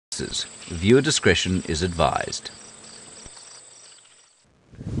choices. Viewer discretion is advised.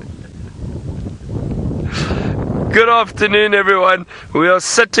 Good afternoon, everyone. We are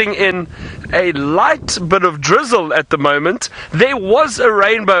sitting in a light bit of drizzle at the moment. There was a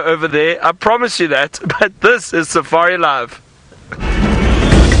rainbow over there, I promise you that, but this is Safari Live.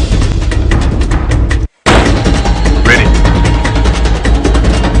 Ready.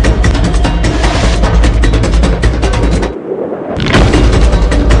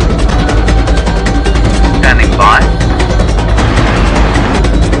 Standing by.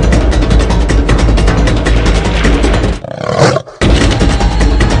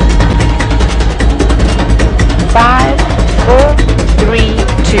 Five, four, three,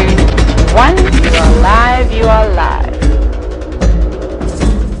 two, one. You are live, you are live.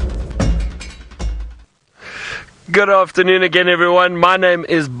 Good afternoon again, everyone. My name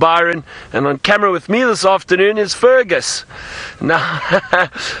is Byron, and on camera with me this afternoon is Fergus. Now,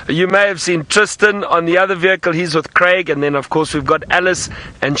 you may have seen Tristan on the other vehicle. He's with Craig, and then, of course, we've got Alice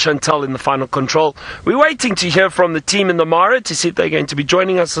and Chantal in the final control. We're waiting to hear from the team in the Mara to see if they're going to be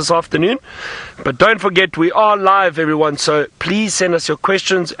joining us this afternoon. But don't forget, we are live, everyone, so please send us your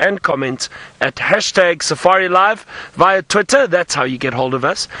questions and comments at hashtag Safari Live via Twitter. That's how you get hold of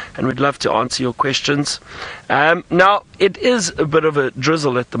us, and we'd love to answer your questions. Now, it is a bit of a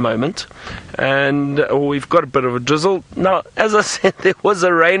drizzle at the moment, and we've got a bit of a drizzle. Now, as I said, there was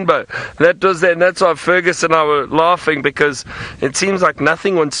a rainbow. That was there, and that's why Fergus and I were laughing, because it seems like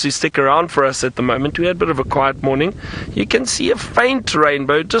nothing wants to stick around for us at the moment. We had a bit of a quiet morning. You can see a faint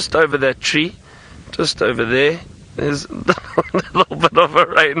rainbow just over that tree, just over there. There's a little bit of a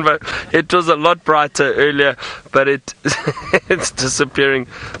rainbow. It was a lot brighter earlier, but it's disappearing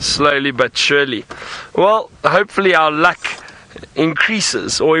slowly but surely. Well, hopefully our luck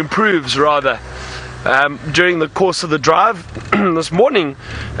increases, or improves rather, during the course of the drive. This morning,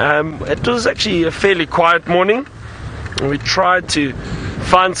 it was actually a fairly quiet morning. We tried to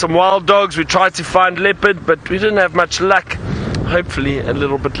find some wild dogs, we tried to find leopard, but we didn't have much luck. Hopefully a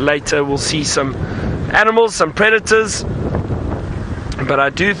little bit later we'll see some animals, some predators, but I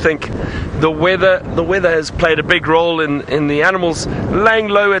do think the weather has played a big role in the animals laying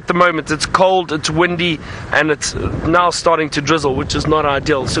low at the moment. It's cold, it's windy, and it's now starting to drizzle, which is not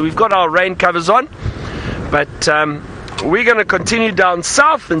ideal. So we've got our rain covers on, but we're going to continue down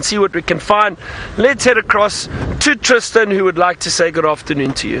south and see what we can find. Let's head across to Tristan, who would like to say good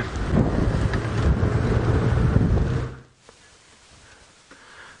afternoon to you.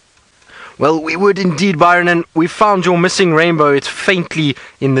 Well, we would indeed, Byron, and we found your missing rainbow. It's faintly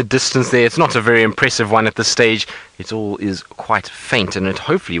in the distance there. It's not a very impressive one at this stage. It all is quite faint, and it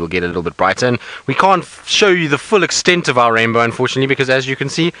hopefully will get a little bit brighter. And we can't show you the full extent of our rainbow, unfortunately, because as you can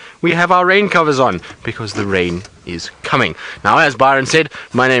see, we have our rain covers on, because the rain is coming. Now, as Byron said,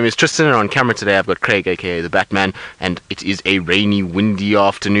 my name is Tristan, and on camera today I've got Craig, aka the Batman, and it is a rainy, windy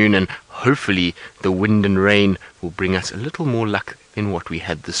afternoon, and hopefully the wind and rain will bring us a little more luck than what we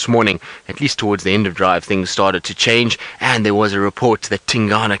had this morning. At least towards the end of drive, things started to change, and there was a report that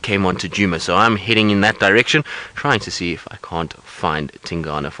Tingana came onto Djuma, so I'm heading in that direction, trying to see if I can't find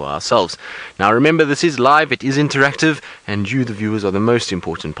Tingana for ourselves. Now remember, this is live, it is interactive, and you, the viewers, are the most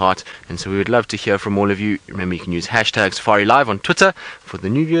important part, and so we would love to hear from all of you. Remember, you can use hashtag Safari Live on Twitter for the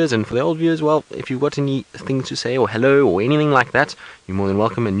new viewers, and for the old viewers, well, if you've got any things to say, or hello, or anything like that, you're more than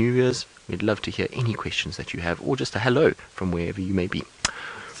welcome. And new viewers, we'd love to hear any questions that you have, or just a hello from wherever you may be.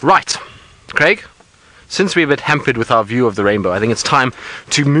 Right, Craig, since we're a bit hampered with our view of the rainbow, I think it's time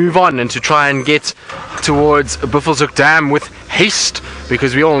to move on and to try and get towards Buffelshoek Dam with haste,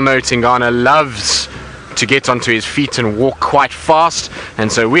 because we all know Tingana loves to get onto his feet and walk quite fast,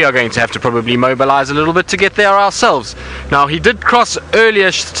 and so we are going to have to probably mobilize a little bit to get there ourselves. Now, he did cross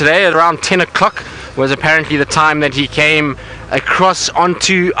earlier today at around 10 o'clock, was apparently the time that he came across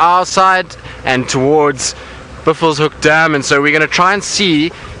onto our side and towards Buffelshoek Dam, and so we're going to try and see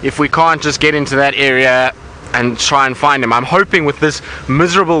if we can't just get into that area and try and find him. I'm hoping with this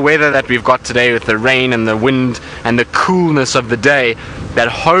miserable weather that we've got today, with the rain and the wind and the coolness of the day, that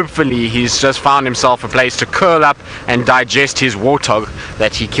hopefully he's just found himself a place to curl up and digest his warthog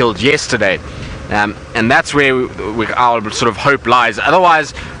that he killed yesterday. And that's where our sort of hope lies.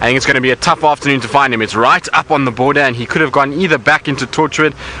 Otherwise, I think it's going to be a tough afternoon to find him. It's right up on the border, and he could have gone either back into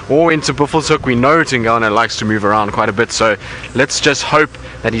Torchwood or into Buffelshoek. We know Tingana likes to move around quite a bit, so let's just hope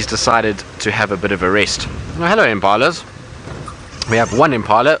that he's decided to have a bit of a rest. Well, hello, Impalas. We have one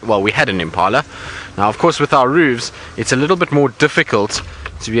Impala. Well, we had an Impala. Now, of course, with our roofs, it's a little bit more difficult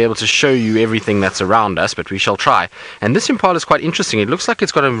to be able to show you everything that's around us, but we shall try. And this Impala is quite interesting. It looks like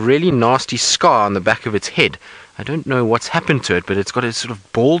it's got a really nasty scar on the back of its head. I don't know what's happened to it, but it's got a sort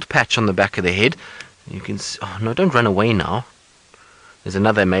of bald patch on the back of the head. You can see, oh no, don't run away now. There's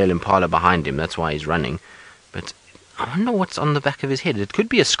another male impala behind him, that's why he's running. But I don't know what's on the back of his head. It could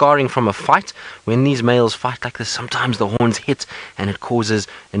be a scarring from a fight. When these males fight like this, sometimes the horns hit and it causes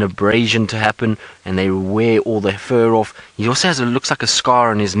an abrasion to happen and they wear all the fur off. He also has looks like a scar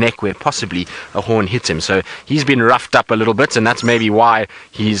on his neck where possibly a horn hit him. So he's been roughed up a little bit, and that's maybe why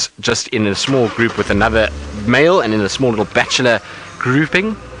he's just in a small group with another male and in a small little bachelor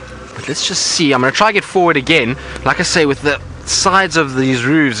grouping. But let's just see. I'm going to try to get forward again. Like I say, with the sides of these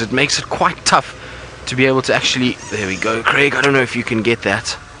roofs, it makes it quite tough to be able to actually... There we go, Craig. I don't know if you can get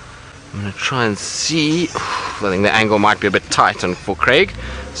that. I'm going to try and see. I think the angle might be a bit tight for Craig.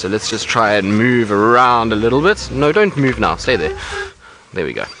 So let's just try and move around a little bit. No, don't move now. Stay there. There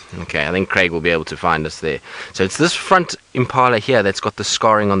we go. Okay, I think Craig will be able to find us there. So it's this front impala here that's got the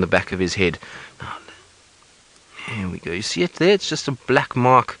scarring on the back of his head. There we go. You see it there? It's just a black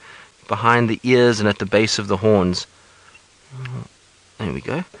mark behind the ears and at the base of the horns. There we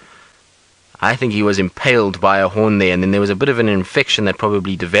go. I think he was impaled by a horn there, and then there was a bit of an infection that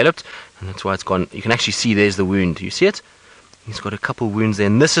probably developed, and that's why it's gone. You can actually see there's the wound. You see it? He's got a couple wounds there,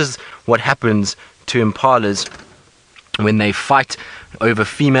 and this is what happens to impalas when they fight over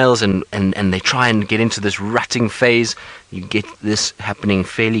females and they try and get into this rutting phase. You get this happening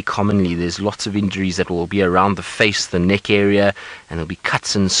fairly commonly. There's lots of injuries that will be around the face, the neck area, and there'll be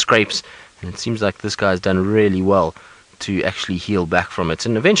cuts and scrapes, and it seems like this guy's done really well to actually heal back from it,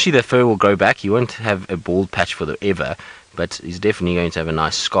 and eventually the fur will grow back. He won't have a bald patch forever, but he's definitely going to have a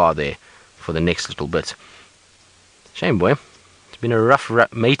nice scar there for the next little bit. Shame, boy. It's been a rough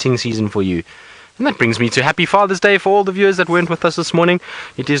mating season for you. And that brings me to Happy Father's Day for all the viewers that weren't with us this morning.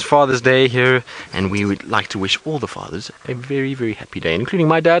 It is Father's Day here, and we would like to wish all the fathers a very, very happy day, including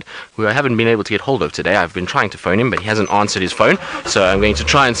my dad, who I haven't been able to get hold of today. I've been trying to phone him, but he hasn't answered his phone, so I'm going to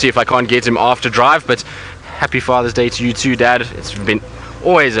try and see if I can't get him after drive. But Happy Father's Day to you too, Dad. It's been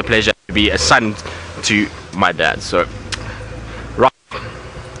always a pleasure to be a son to my dad. So, right,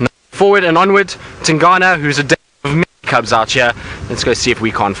 forward and onward, Tingana, who's a dad of many cubs out here. Let's go see if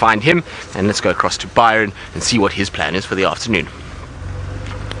we can't find him, and let's go across to Byron and see what his plan is for the afternoon.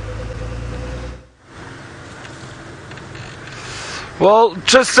 Well,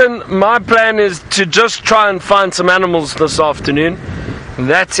 Tristan, my plan is to just try and find some animals this afternoon.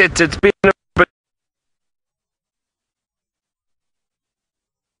 That's it. It's been a bit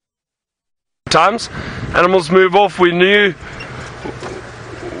times. Animals move off. We know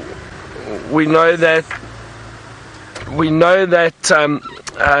that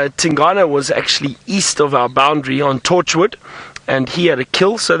Tingana was actually east of our boundary on Torchwood, and he had a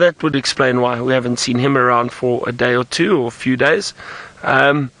kill, so that would explain why we haven't seen him around for a day or two or a few days.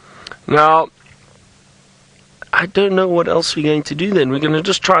 Now, I don't know what else we're going to do then. We're going to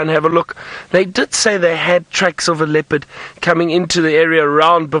just try and have a look. They did say they had tracks of a leopard coming into the area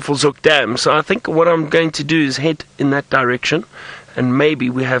around Buffelshoek Dam, so I think what I'm going to do is head in that direction, and maybe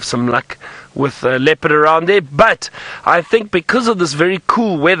we have some luck with a leopard around there. But I think because of this very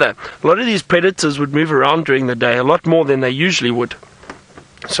cool weather, a lot of these predators would move around during the day, a lot more than they usually would.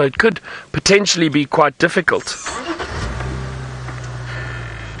 So it could potentially be quite difficult.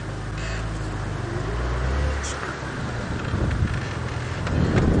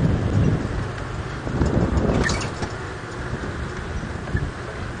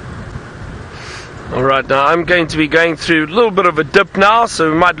 Alright, now I'm going to be going through a little bit of a dip now,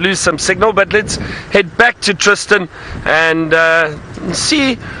 so we might lose some signal, but let's head back to Tristan and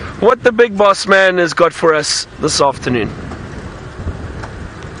see what the big boss man has got for us this afternoon.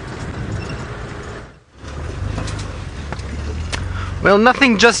 Well,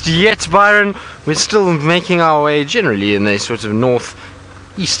 nothing just yet, Byron. We're still making our way generally in a sort of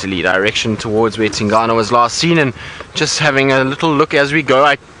north-easterly direction towards where Tingana was last seen, and just having a little look as we go.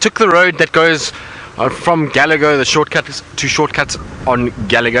 I took the road that goes from Gallagher, the shortcuts on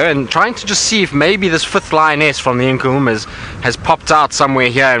Gallagher, and trying to just see if maybe this fifth lioness from the Angamas has popped out somewhere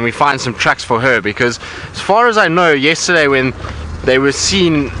here and we find some tracks for her, because as far as I know, yesterday when they were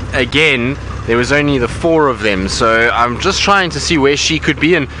seen again, there was only the 4 of them. So I'm just trying to see where she could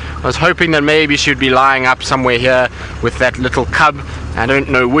be, and I was hoping that maybe she would be lying up somewhere here with that little cub. I don't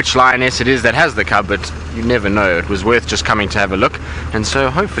know which lioness it is that has the cub, but you never know. It was worth just coming to have a look, and so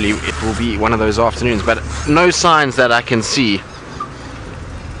hopefully it will be one of those afternoons, but no signs that I can see.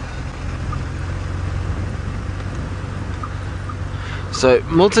 So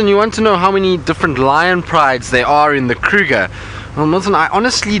Milton, you want to know how many different lion prides there are in the Kruger? Well, Milton, I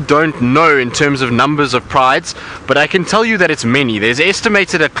honestly don't know in terms of numbers of prides, but I can tell you that it's many. There's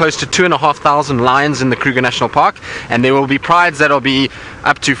estimated at close to 2,500 lions in the Kruger National Park, and there will be prides that will be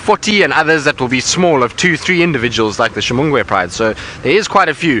up to 40 and others that will be small of 2-3 individuals like the Shimungwe pride. So there is quite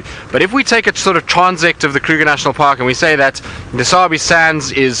a few. But if we take a sort of transect of the Kruger National Park and we say that the Sabi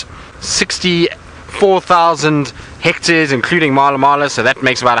Sands is 64,000 hectares including Mala Mala, so that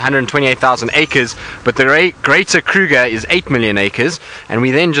makes about 128,000 acres, but the greater Kruger is 8 million acres, and we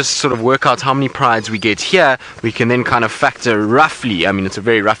then just sort of work out how many prides we get here. We can then kind of factor roughly, I mean it's a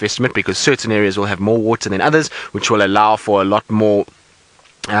very rough estimate because certain areas will have more water than others, which will allow for a lot more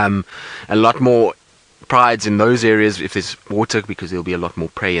prides in those areas if there's water, because there'll be a lot more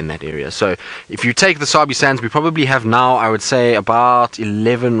prey in that area. So if you take the Sabi Sands, we probably have now, I would say, about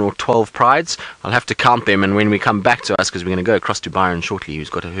 11 or 12 prides. I'll have to count them, and when we come back to us, because we're going to go across to Byron shortly, who's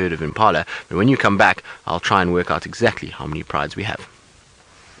got a herd of impala, but when you come back, I'll try and work out exactly how many prides we have.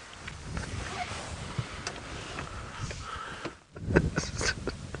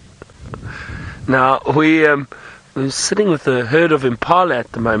 Now we're sitting with a herd of impala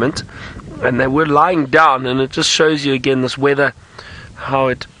at the moment, and they were lying down, and it just shows you again this weather, how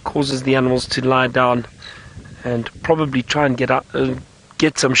it causes the animals to lie down and probably try and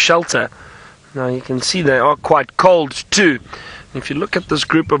get some shelter. Now you can see they are quite cold too. If you look at this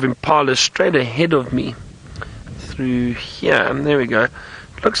group of impala straight ahead of me through here, and there we go,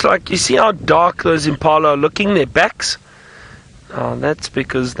 it looks like, you see how dark those impala are looking, their backs? That's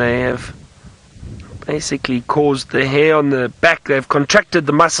because they have basically caused the hair on the back, they've contracted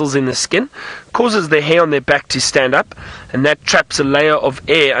the muscles in the skin, causes the hair on their back to stand up, and that traps a layer of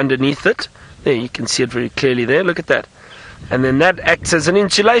air underneath it. There, you can see it very clearly there, look at that. And then that acts as an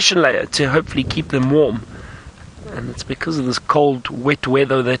insulation layer to hopefully keep them warm. And it's because of this cold, wet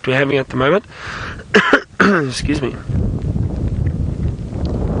weather that we're having at the moment. Excuse me.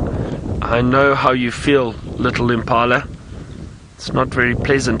 I know how you feel, little impala. It's not very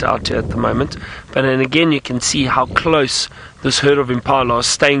pleasant out here at the moment, but then again you can see how close this herd of impala are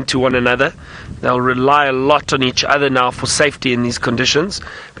staying to one another. They'll rely a lot on each other now for safety in these conditions,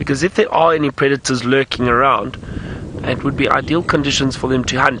 because if there are any predators lurking around, it would be ideal conditions for them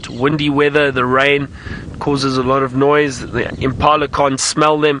to hunt. Windy weather, the rain causes a lot of noise, the impala can't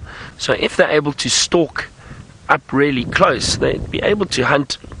smell them, so if they're able to stalk up really close, they'd be able to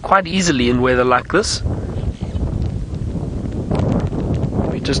hunt quite easily in weather like this.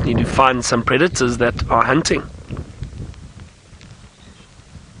 Just need to find some predators that are hunting.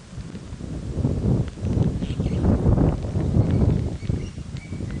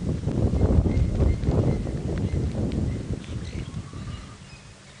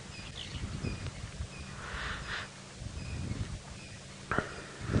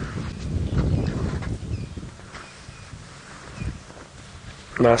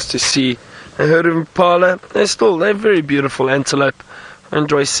 Nice to see a herd of impala. They're very beautiful antelope. I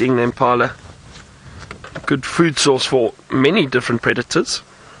enjoy seeing the impala. Good food source for many different predators.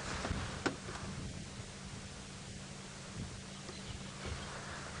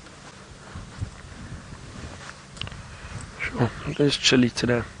 Sure, it is chilly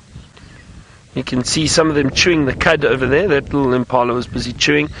today. You can see some of them chewing the cud over there. That little impala was busy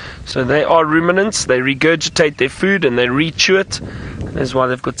chewing. So they are ruminants. They regurgitate their food and they re-chew it. That's why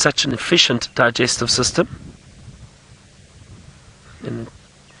they've got such an efficient digestive system. And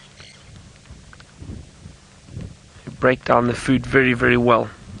break down the food very, very well.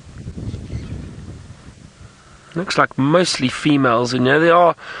 Looks like mostly females in here. There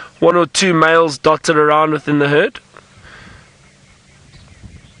are 1 or 2 males dotted around within the herd.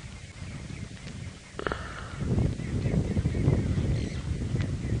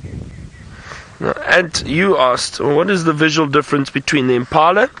 Now, and you asked, what is the visual difference between the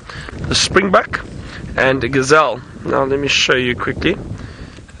impala, the springbuck, and a gazelle? Now let me show you quickly.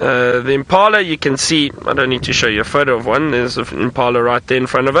 The impala, you can see, I don't need to show you a photo of one, there's an impala right there in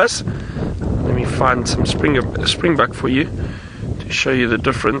front of us. Let me find some springbuck for you to show you the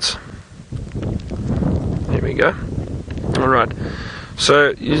difference. There we go. Alright,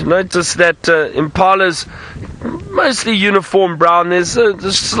 so you notice that impala's mostly uniform brown. There's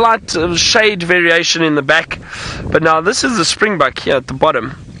a slight shade variation in the back, but now this is the springbuck here at the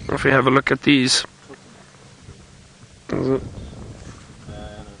bottom. If we have a look at these,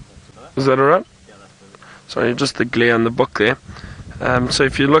 is that alright? Sorry, just the glare on the book there. So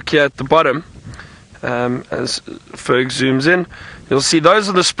if you look here at the bottom, as Ferg zooms in, you'll see those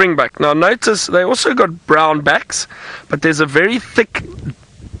are the springbuck. Now notice they also got brown backs, but there's a very thick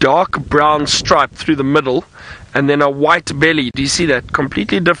dark brown stripe through the middle, and then a white belly. Do you see that?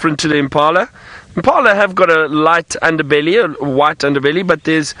 Completely different to the impala. Impala have got a light underbelly, a white underbelly, but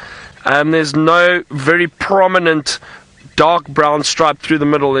there's no very prominent dark brown stripe through the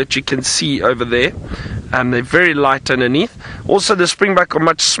middle that you can see over there. They're very light underneath. Also, the springbuck are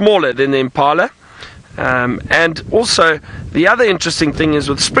much smaller than the Impala. And also, the other interesting thing is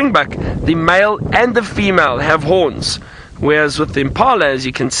with springbuck, the male and the female have horns. Whereas with the Impala, as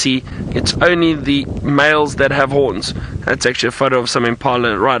you can see, it's only the males that have horns. That's actually a photo of some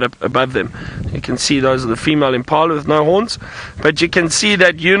Impala right up above them. You can see those are the female Impala with no horns. But you can see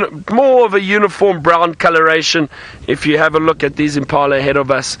that more of a uniform brown coloration if you have a look at these Impala ahead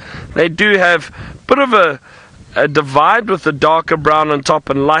of us. They do have a bit of a divide with the darker brown on top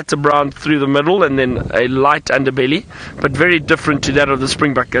and lighter brown through the middle, and then a light underbelly, but very different to that of the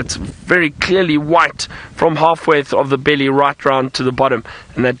springbuck. It's very clearly white from halfway of the belly right round to the bottom,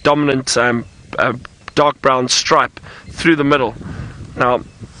 and that dominant dark brown stripe through the middle. Now,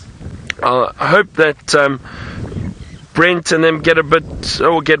 I hope that Brent and them get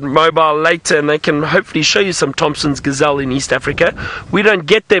mobile later, and they can hopefully show you some Thompson's gazelle in East Africa. We don't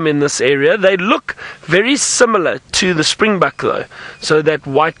get them in this area. They look very similar to the springbuck though, so that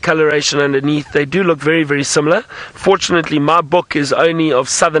white coloration underneath, they do look very, very similar. Fortunately, my book is only of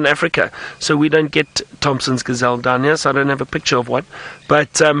Southern Africa, so we don't get Thompson's gazelle down here, so I don't have a picture of one.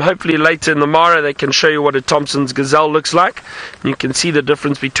 But hopefully later in the Mara they can show you what a Thompson's gazelle looks like. You can see the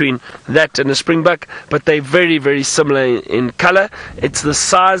difference between that and a springbuck, but they're very, very similar in color. It's the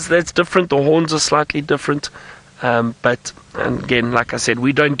size that's different. The horns are slightly different, but again, like I said,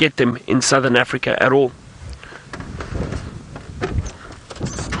 we don't get them in Southern Africa at all.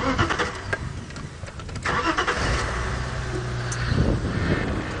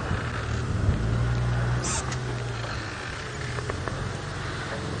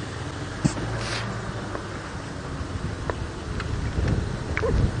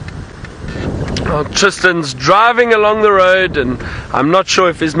 Well, Tristan's driving along the road, and I'm not sure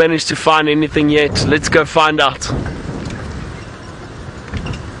if he's managed to find anything yet. Let's go find out.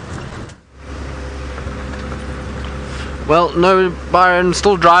 Well, no, Byron,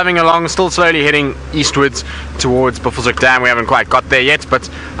 still driving along, still slowly heading eastwards towards Buffelshoek Dam. We haven't quite got there yet, but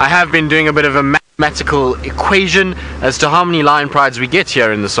I have been doing a bit of a mathematical equation as to how many lion prides we get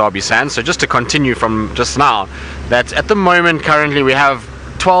here in the Sabi Sands. So just to continue from just now, that at the moment currently we have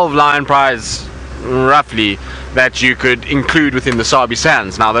 12 lion prides roughly that you could include within the Sabi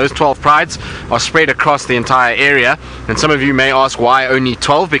Sands. Now those 12 prides are spread across the entire area, and some of you may ask why only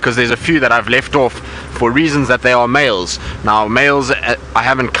 12, because there's a few that I've left off for reasons that they are males. Now males I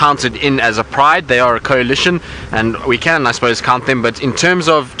haven't counted in as a pride, they are a coalition, and we can, I suppose, count them, but in terms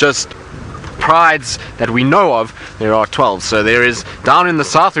of just prides that we know of, there are 12. So there is, down in the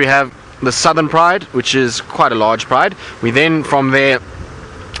south we have the Southern Pride, which is quite a large pride. We then from there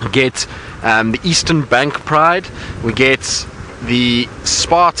get the Eastern Bank Pride, we get the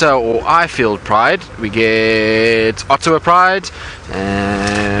Sparta or Ifield Pride, we get Ottawa Pride,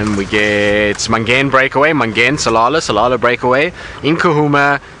 and we get Mangan Breakaway, Mangan Salala Breakaway,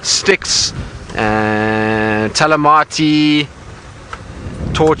 Inkahuma, Styx, Talamati,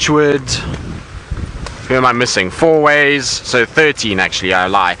 Torchwood. Who am I missing? 4 ways, so 13 actually, I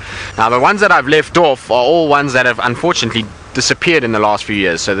lie. Now the ones that I've left off are all ones that have unfortunately disappeared in the last few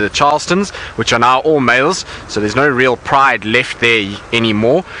years. So the Charlestons, which are now all males, so there's no real pride left there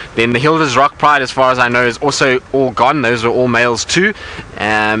anymore. Then the Hilders Rock Pride, as far as I know, is also all gone. Those are all males too.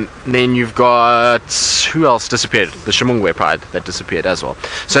 Then you've got, who else disappeared? The Shimungwe Pride, that disappeared as well.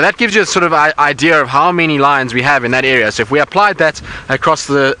 So that gives you a sort of idea of how many lions we have in that area. So if we applied that across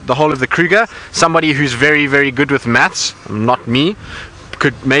the whole of the Kruger, somebody who's very, very good with maths, not me,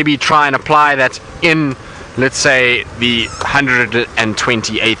 could maybe try and apply that in, let's say, the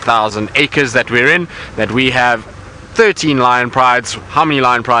 128,000 acres that we're in, that we have 13 lion prides. How many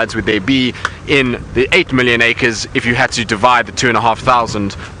lion prides would there be in the 8 million acres if you had to divide the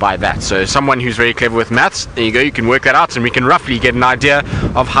 2,500 by that? So someone who's very clever with maths, there you go, you can work that out, and we can roughly get an idea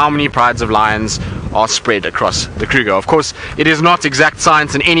of how many prides of lions are spread across the Kruger. Of course, it is not exact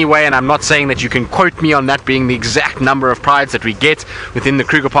science in any way, and I'm not saying that you can quote me on that being the exact number of prides that we get within the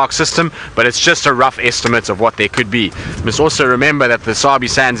Kruger Park system, but it's just a rough estimate of what there could be. You must also remember that the Sabi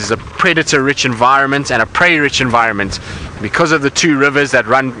Sands is a predator-rich environment and a prey-rich environment. Because of the two rivers that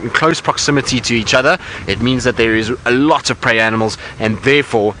run in close proximity to each other, it means that there is a lot of prey animals, and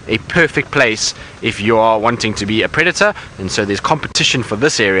therefore a perfect place if you are wanting to be a predator, and so there's competition for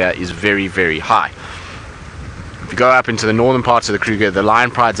this area is very, very high. If you go up into the northern parts of the Kruger, the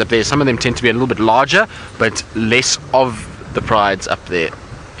lion prides up there, some of them tend to be a little bit larger, but less of the prides up there.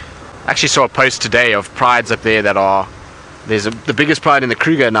 I actually saw a post today of prides up there that are The biggest pride in the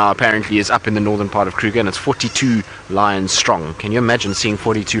Kruger now apparently is up in the northern part of Kruger, and it's 42 lions strong. Can you imagine seeing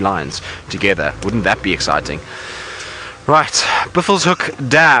 42 lions together? Wouldn't that be exciting? Right, Buffelshoek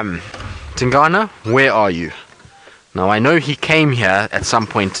Dam. Tingana, where are you? Now I know he came here at some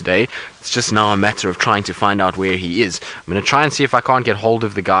point today. It's just now a matter of trying to find out where he is. I'm going to try and see if I can't get hold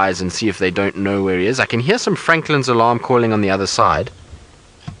of the guys and see if they don't know where he is. I can hear some Franklin's alarm calling on the other side.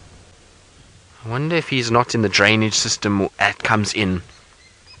 I wonder if he's not in the drainage system that comes in.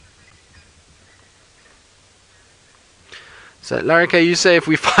 So, Larika, you say if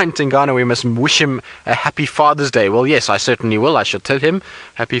we find Tingana, we must wish him a happy Father's Day. Well, yes, I certainly will. I shall tell him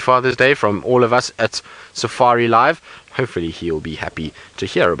happy Father's Day from all of us at Safari Live. Hopefully he'll be happy to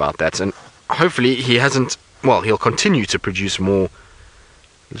hear about that. And hopefully he'll continue to produce more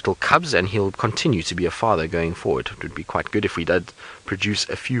little cubs, and he'll continue to be a father going forward. It would be quite good if we did produce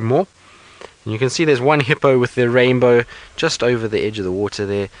a few more. And you can see there's one hippo with the rainbow just over the edge of the water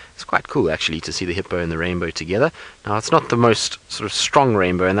there. It's quite cool actually to see the hippo and the rainbow together. Now it's not the most sort of strong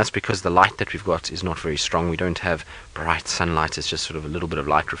rainbow, and that's because the light that we've got is not very strong. We don't have bright sunlight. It's just sort of a little bit of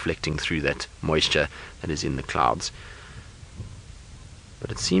light reflecting through that moisture that is in the clouds.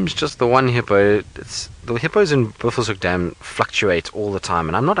 But it seems just the one hippo. The hippos in Buffelshoek Dam fluctuate all the time,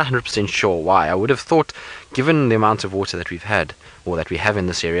 and I'm not 100% sure why. I would have thought, given the amount of water that we've had, or that we have in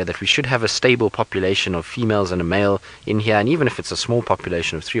this area, that we should have a stable population of females and a male in here. And even if it's a small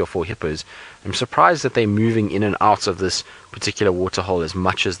population of 3 or 4 hippos, I'm surprised that they're moving in and out of this particular waterhole as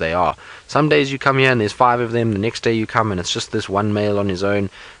much as they are. Some days you come here and there's 5 of them, the next day you come and it's just this one male on his own.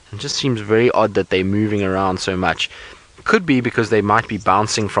 It just seems very odd that they're moving around so much. Could be because they might be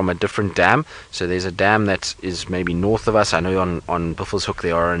bouncing from a different dam. So there's a dam that is maybe north of us. I know on Buffelshoek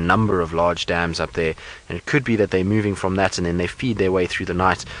there are a number of large dams up there, and it could be that they're moving from that and then they feed their way through the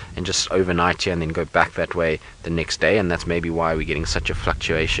night and just overnight here and then go back that way the next day, and that's maybe why we're getting such a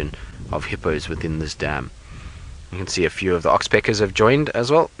fluctuation of hippos within this dam. You can see a few of the oxpeckers have joined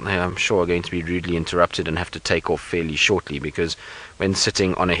as well. They, I'm sure, are going to be rudely interrupted and have to take off fairly shortly, because when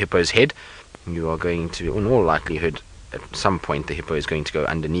sitting on a hippo's head, you are going to, in all likelihood, at some point the hippo is going to go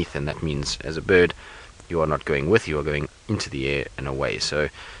underneath, and that means as a bird you are not going with, you are going into the air and away. So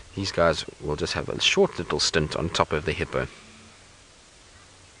these guys will just have a short little stint on top of the hippo.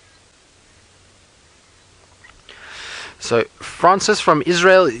 So Francis from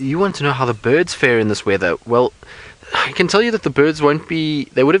Israel, you want to know how the birds fare in this weather. Well, I can tell you that the birds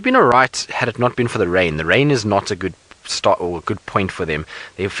they would have been alright had it not been for the rain. The rain is not a good start or a good point for them.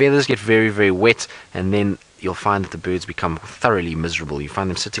 Their feathers get very, very wet, and then you'll find that the birds become thoroughly miserable. You find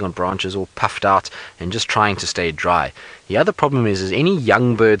them sitting on branches all puffed out and just trying to stay dry. The other problem is any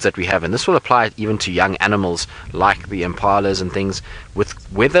young birds that we have, and this will apply even to young animals like the impalas and things,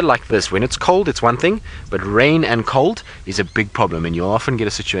 with weather like this, when it's cold it's one thing, but rain and cold is a big problem, and you'll often get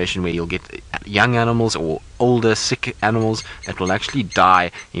a situation where you'll get young animals or older sick animals that will actually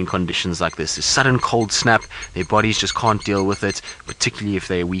die in conditions like this. A sudden cold snap, their bodies just can't deal with it, particularly if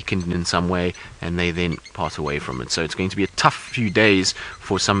they're weakened in some way, and they then pass away from it. So it's going to be a tough few days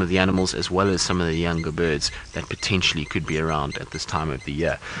for some of the animals as well as some of the younger birds that potentially could be around at this time of the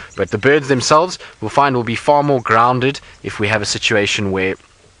year. But the birds themselves, we'll find, will be far more grounded if we have a situation where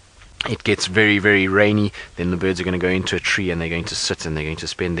it gets very, very rainy. Then the birds are going to go into a tree and they're going to sit and they're going to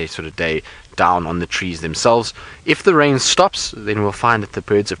spend their sort of day down on the trees themselves. If the rain stops, then we'll find that the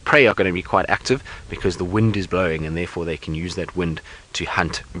birds of prey are going to be quite active because the wind is blowing, and therefore they can use that wind to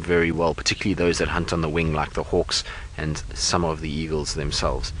hunt very well, particularly those that hunt on the wing like the hawks and some of the eagles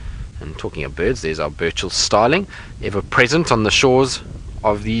themselves. And talking of birds, there's our Burchell starling, ever present on the shores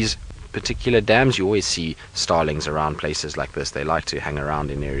of these particular dams. You always see starlings around places like this. They like to hang around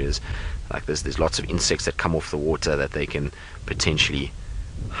in areas like this. There's lots of insects that come off the water that they can potentially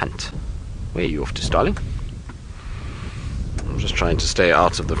hunt. Where are you off to, starling? I'm just trying to stay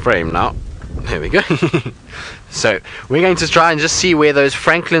out of the frame now. There we go. So we're going to try and just see where those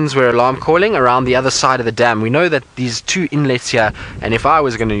Franklins were alarm calling around the other side of the dam. We know that these 2 inlets here, and if I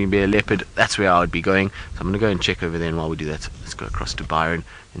was going to be a leopard, that's where I would be going. So I'm going to go and check over there, and while we do that, let's go across to Byron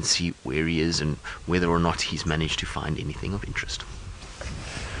and see where he is and whether or not he's managed to find anything of interest.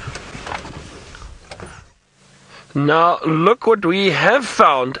 Now look what we have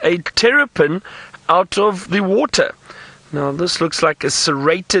found, a terrapin out of the water. Now this looks like a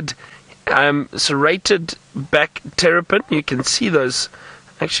serrated back terrapin. You can see those,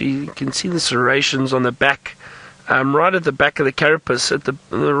 actually you can see the serrations on the back, right at the back of the carapace at the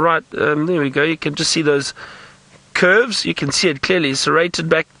right. There we go. You can just see those curves. You can see it clearly. Serrated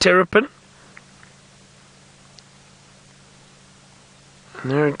back terrapin.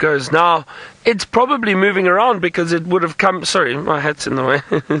 And there it goes. Now, it's probably moving around because it would have come... Sorry, my hat's in the way.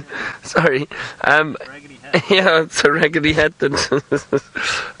 Sorry. Raggedy hat. Yeah, it's a raggedy hat.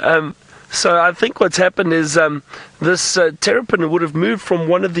 So I think what's happened is this terrapin would have moved from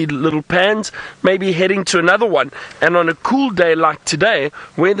one of the little pans, maybe heading to another one. And on a cool day like today,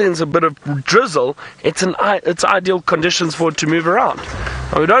 where there's a bit of drizzle, it's ideal conditions for it to move around.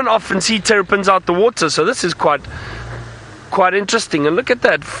 Now, we don't often see terrapins out the water, so this is quite interesting. And look at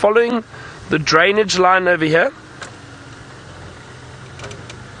that, following the drainage line over here.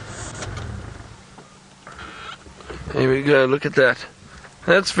 Here we go, look at that.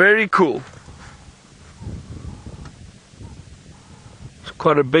 That's very cool. It's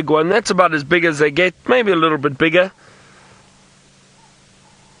quite a big one. That's about as big as they get, maybe a little bit bigger.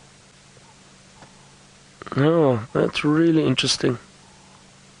 Oh, that's really interesting.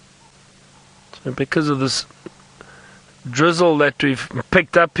 So because of this drizzle that we've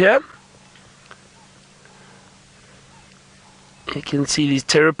picked up here, you can see these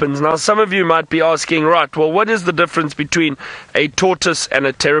terrapins. Now, some of you might be asking, right, well, what is the difference between a tortoise and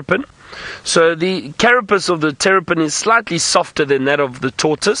a terrapin? So the carapace of the terrapin is slightly softer than that of the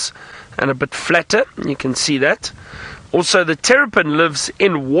tortoise and a bit flatter. You can see that. Also, the terrapin lives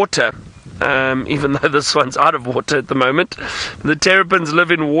in water, even though this one's out of water at the moment. The terrapins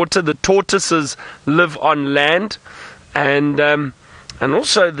live in water. The tortoises live on land. And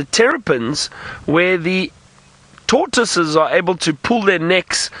also the terrapins, where the tortoises are able to pull their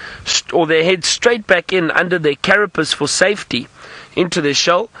necks or their heads straight back in under their carapace for safety into their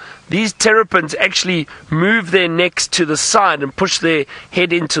shell, these terrapins actually move their necks to the side and push their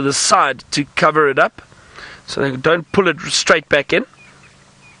head into the side to cover it up, so they don't pull it straight back in.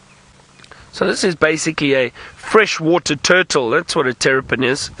 So this is basically a freshwater turtle. That's what a terrapin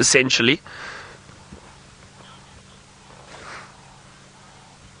is, essentially.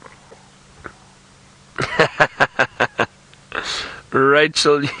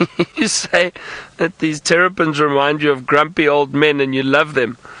 Rachel, you say that these terrapins remind you of grumpy old men and you love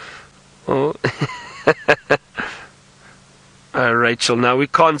them. Oh, Rachel, now we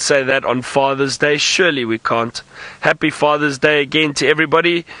can't say that on Father's Day. Surely we can't. Happy Father's Day again to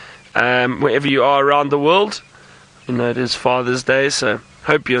everybody, wherever you are around the world. You know it is Father's Day, so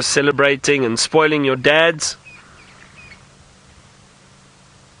hope you're celebrating and spoiling your dads.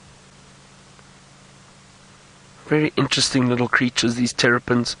 Very interesting little creatures, these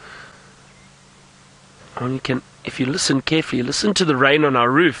terrapins. And you can, if you listen carefully, listen to the rain on our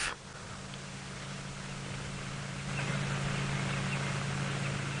roof.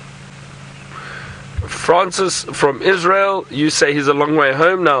 Francis from Israel, you say he's a long way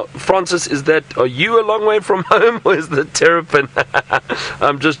home. Now, Francis, are you a long way from home, or is the terrapin?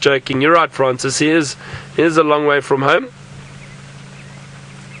 I'm just joking. You're right, Francis. He is a long way from home.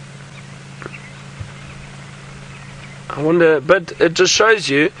 I wonder, but it just shows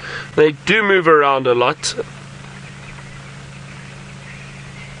you they do move around a lot.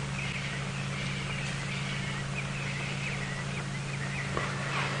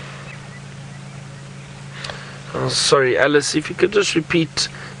 Oh, sorry, Alice, if you could just repeat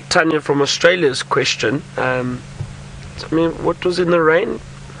Tanya from Australia's question. What was in the rain?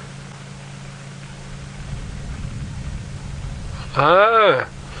 Oh,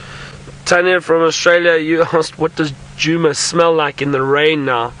 Tanya from Australia, you asked, what does Djuma smell like in the rain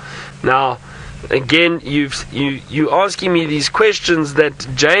now? Now, again, you asking me these questions that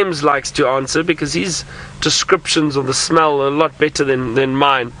James likes to answer, because his descriptions of the smell are a lot better than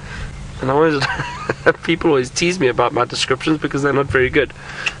mine. And I always people always tease me about my descriptions because they're not very good.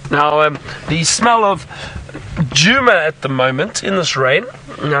 Now, the smell of Djuma at the moment in this rain,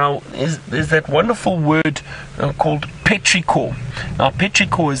 now there's that wonderful word called petrichor. Now,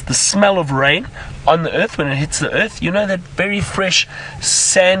 petrichor is the smell of rain on the earth when it hits the earth. You know that very fresh,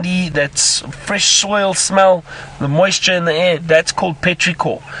 sandy, that's fresh soil smell, the moisture in the air, that's called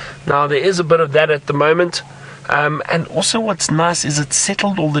petrichor. Now, there is a bit of that at the moment. And also what's nice is it's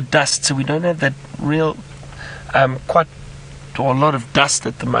settled all the dust, so we don't have that real a lot of dust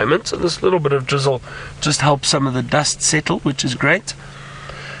at the moment. So this little bit of drizzle just helps some of the dust settle, which is great.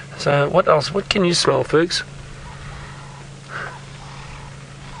 So what else? What can you smell, Fergs?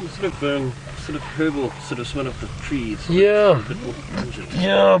 Sort of herbal sort of smell of the trees. Yeah,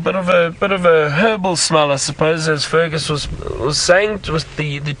 a bit of a herbal smell, I suppose, as Fergus was saying, with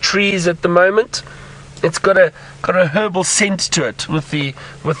the trees at the moment. It's got a herbal scent to it with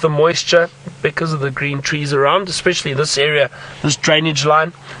the moisture because of the green trees around, especially this area, this drainage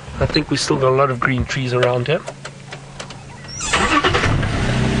line. I think we still got a lot of green trees around here.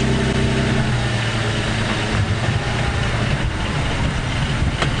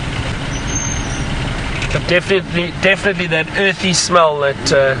 But definitely that earthy smell,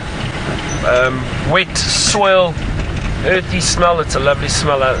 that wet soil, earthy smell. It's a lovely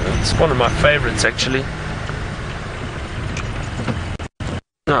smell. It's one of my favorites actually.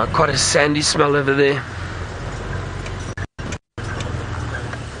 No, quite a sandy smell over there.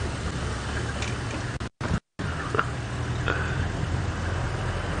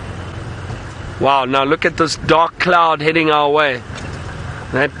 Wow, now look at this dark cloud heading our way.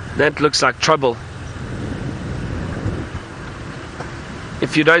 That looks like trouble.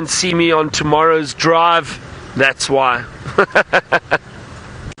 If you don't see me on tomorrow's drive, that's why.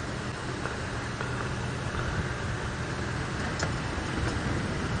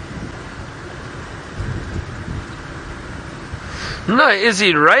 No,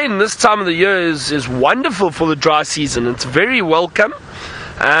 Izzy, rain this time of the year is wonderful for the dry season. It's very welcome.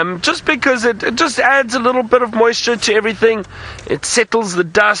 Just because it just adds a little bit of moisture to everything. It settles the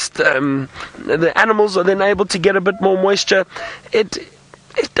dust. The animals are then able to get a bit more moisture. It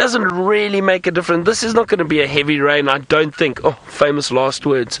doesn't really make a difference. This is not going to be a heavy rain, I don't think. Oh, famous last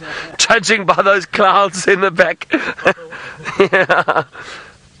words. Judging by those clouds in the back. Yeah.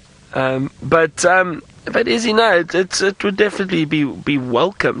 But as you know, it would definitely be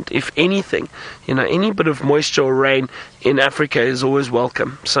welcomed. If anything, any bit of moisture or rain in Africa is always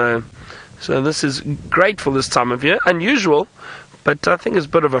welcome. So this is great for this time of year. Unusual, but I think it's a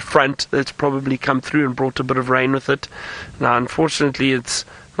bit of a front that's probably come through and brought a bit of rain with it. Now, unfortunately, it's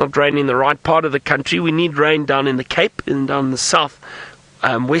not raining in the right part of the country. We need rain down in the Cape and down in the south,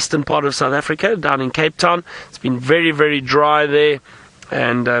 western part of South Africa, down in Cape Town. It's been very, very dry there.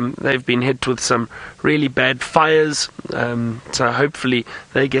 And they've been hit with some really bad fires, so hopefully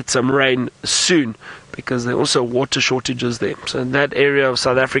they get some rain soon, because there are also water shortages there. So that area of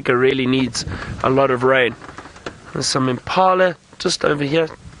South Africa really needs a lot of rain. There's some impala just over here.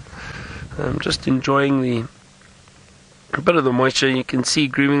 I'm just enjoying a bit of the moisture. You can see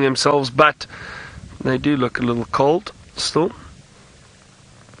grooming themselves, but they do look a little cold still.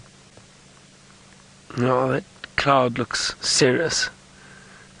 Oh, that cloud looks serious.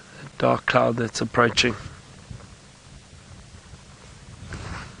 Dark cloud that's approaching.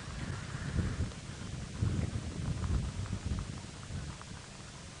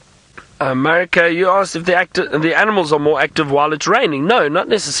 Marika, you asked if the animals are more active while it's raining. No, not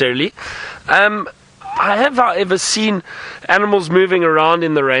necessarily. I have, however, seen animals moving around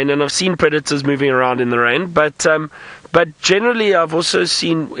in the rain, and I've seen predators moving around in the rain, but generally I've also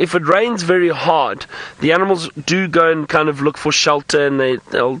seen, if it rains very hard, the animals do go and kind of look for shelter, and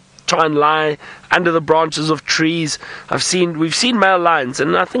they'll try and lie under the branches of trees. We've seen male lions,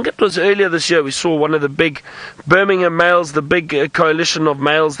 and I think it was earlier this year we saw one of the big Birmingham males, the big coalition of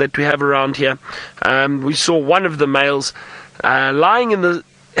males that we have around here. We saw one of the males lying in the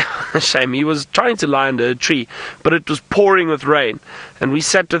shame, he was trying to lie under a tree, but it was pouring with rain, and we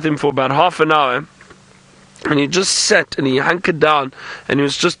sat with him for about half an hour, and he just sat and he hunkered down, and he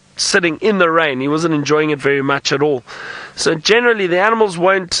was just sitting in the rain. He wasn't enjoying it very much at all. So generally the animals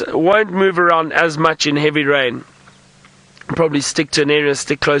won't move around as much in heavy rain. Probably stick to an area,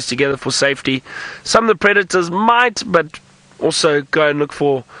 stick close together for safety. Some of the predators might, but also go and look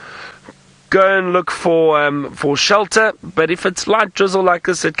for shelter. But if it's light drizzle like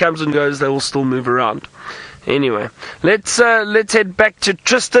this, it comes and goes, they will still move around. Anyway, let's head back to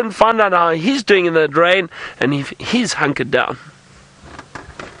Tristan, find out how he's doing in that rain, and if he's hunkered down.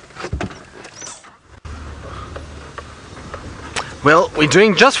 Well, we're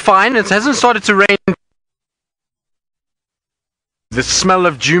doing just fine. It hasn't started to rain. The smell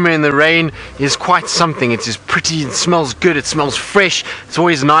of Djuma in the rain is quite something. It is pretty, it smells good, it smells fresh. It's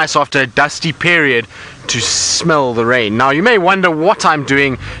always nice after a dusty period to smell the rain. Now you may wonder what I'm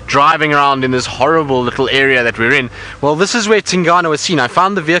doing driving around in this horrible little area that we're in. Well, this is where Tingana was seen. I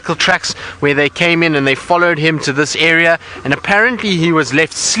found the vehicle tracks where they came in and they followed him to this area, and apparently he was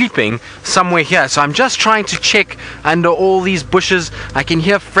left sleeping somewhere here. So I'm just trying to check under all these bushes. I can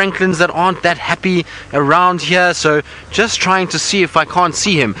hear francolins that aren't that happy around here, so just trying to see if I can't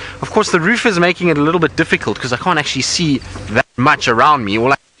see him. Of course the roof is making it a little bit difficult because I can't actually see that much around me.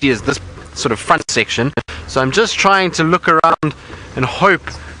 All I see is this sort of front section, so I'm just trying to look around and hope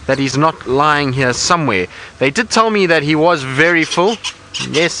that he's not lying here somewhere. They did tell me that he was very full.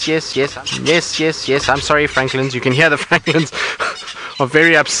 Yes, I'm sorry, francolins. You can hear the francolins are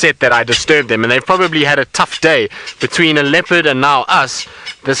very upset that I disturbed them, and they've probably had a tough day between a leopard and now us.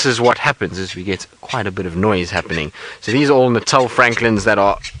 this is what happens, is we get quite a bit of noise happening. So these are all Natal Franklins that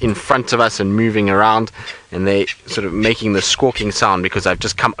are in front of us and moving around, and they sort of making the squawking sound because I've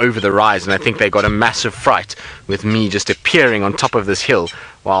just come over the rise, and I think they got a massive fright with me just appearing on top of this hill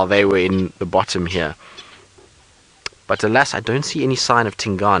while they were in the bottom here. But alas, I don't see any sign of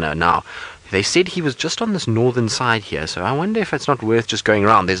Tingana now. They said he was just on this northern side here, so I wonder if it's not worth just going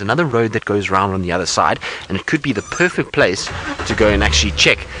around. There's another road that goes around on the other side, and it could be the perfect place to go and actually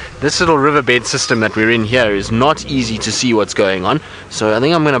check. This little riverbed system that we're in here is not easy to see what's going on, so I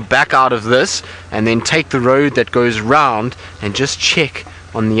think I'm going to back out of this and then take the road that goes round and just check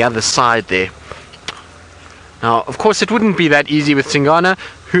on the other side there. Now, of course, it wouldn't be that easy with Tingana.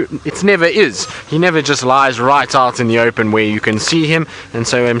 It never is. He never just lies right out in the open where you can see him, and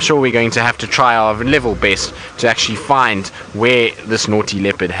so I'm sure we're going to have to try our level best to actually find where this naughty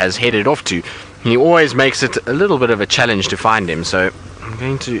leopard has headed off to. He always makes it a little bit of a challenge to find him, so I'm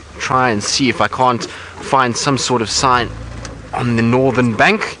going to try and see if I can't find some sort of sign on the northern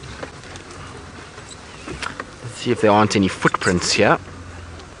bank. Let's see if there aren't any footprints here.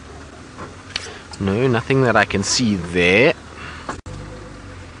 No, nothing that I can see there.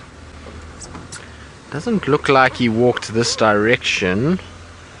 Doesn't look like he walked this direction.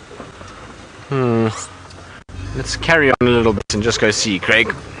 Let's carry on a little bit and just go see,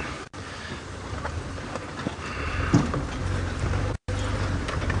 Craig.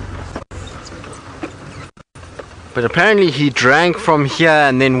 But apparently he drank from here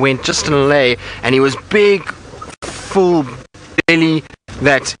and then went just in a lay, and he was big, full belly,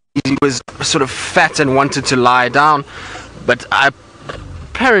 that he was sort of fat and wanted to lie down. But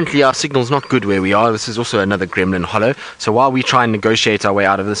apparently our signal's not good where we are. This is also another gremlin hollow. So while we try and negotiate our way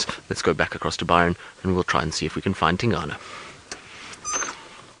out of this, let's go back across to Byron and we'll try and see if we can find Tingana.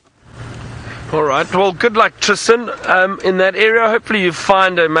 Alright, well, good luck, Tristan, in that area. Hopefully you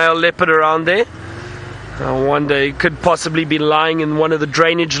find a male leopard around there. I wonder, he could possibly be lying in one of the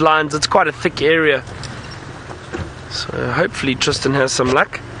drainage lines. It's quite a thick area. So hopefully Tristan has some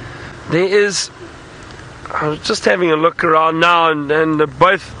luck. There is... I was just having a look around now, and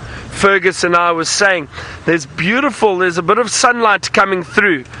both Fergus and I was saying there's a bit of sunlight coming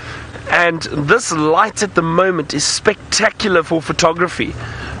through, and this light at the moment is spectacular for photography.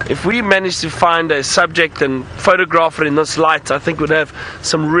 If we manage to find a subject and photograph it in this light, I think we'd have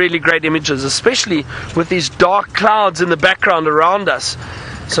some really great images, especially with these dark clouds in the background around us.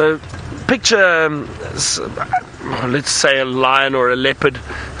 So picture, let's say a lion or a leopard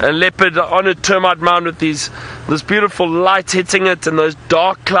on a termite mound with this beautiful light hitting it and those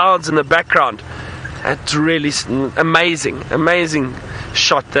dark clouds in the background. That's really amazing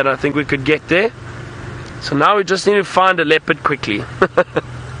shot that I think we could get there. So now we just need to find a leopard quickly.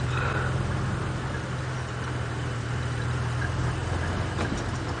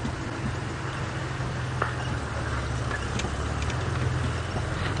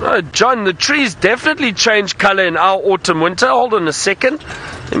 Oh, John, the trees definitely change color in our autumn winter. Hold on a second.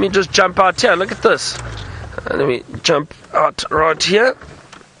 Let me just jump out here. Look at this. Let me jump out right here.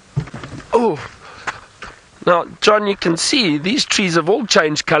 Oh. Now, John, you can see these trees have all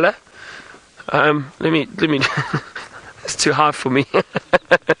changed color. Let me. It's too high for me.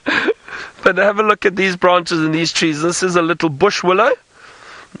 But have a look at these branches and these trees. This is a little bush willow.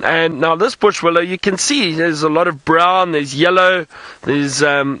 And now this bush willow, you can see there's a lot of brown, there's yellow, there's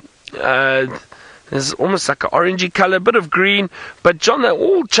almost like an orangey color, a bit of green. But John, they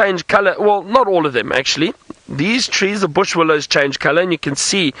all change color. Well, not all of them actually. These trees, the bush willows, change color, and you can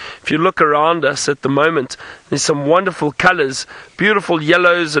see if you look around us at the moment, there's some wonderful colors, beautiful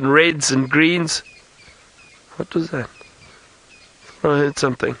yellows and reds and greens. What was that? I heard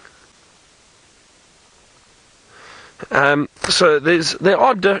something. So there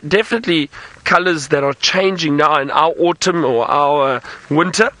are definitely colors that are changing now in our autumn or our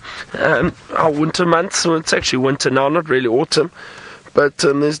winter months. So it's actually winter now, not really autumn, but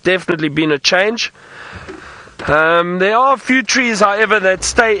there's definitely been a change. There are a few trees, however, that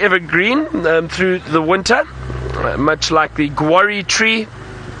stay evergreen through the winter, much like the guarri tree.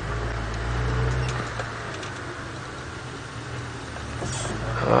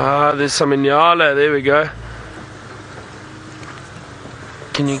 There's some inyala. There we go.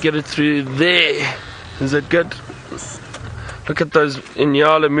 Can you get it through there? Is it good? Look at those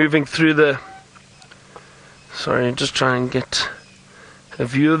inyala moving through the... Sorry, just try and get a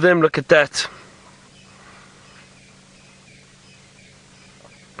view of them. Look at that.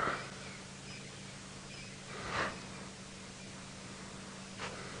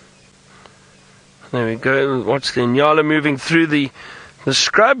 There we go. Watch the inyala moving through the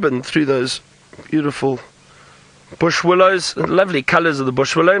scrub and through those beautiful Bush willows, lovely colours of the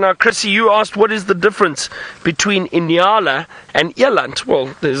bush willow. Now, Chrissy, you asked what is the difference between Inyala and eland.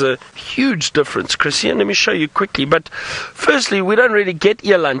 Well, there's a huge difference, Chrissy, and let me show you quickly. But firstly, we don't really get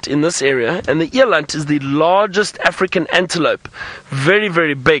eland in this area, and the eland is the largest African antelope. Very,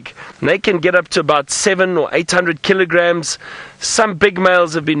 very big. And they can get up to about 700 or 800 kilograms. Some big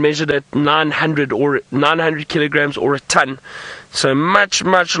males have been measured at 900 kilograms or a ton. So much,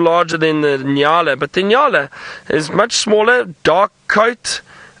 much larger than the Nyala. But the Nyala is much smaller, dark coat.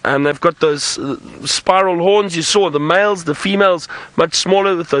 They've got those spiral horns. You saw the males, the females, much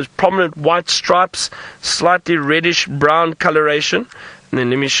smaller with those prominent white stripes, slightly reddish brown coloration. And then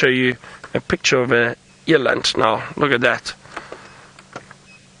let me show you a picture of a eland. Now, look at that.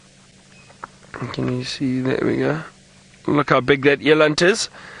 Can you see? There we go. Look how big that eland is.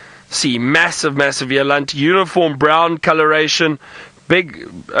 See, massive, massive eland, uniform brown coloration, big,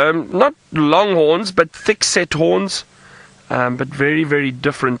 not long horns, but thick-set horns, but very, very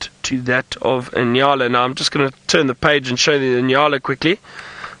different to that of Inyala. Now, I'm just going to turn the page and show you the Inyala quickly.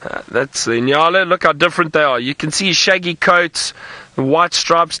 That's the Inyala. Look how different they are. You can see shaggy coats, the white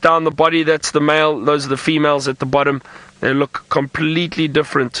stripes down the body. That's the male. Those are the females at the bottom. They look completely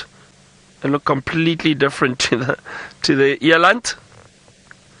different. They look completely different to the eland.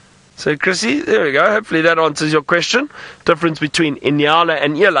 So, Chrissy, there we go. Hopefully that answers your question. Difference between Inyala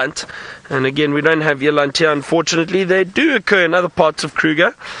and eland. And again, we don't have eland here, unfortunately. They do occur in other parts of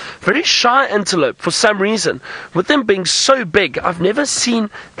Kruger. Very shy antelope for some reason. With them being so big, I've never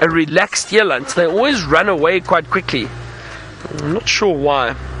seen a relaxed eland. They always run away quite quickly. I'm not sure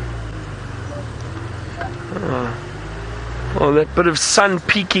why. Oh, that bit of sun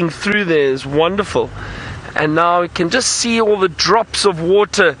peeking through there is wonderful. And now we can just see all the drops of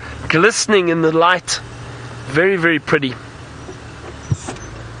water glistening in the light. Very, very pretty.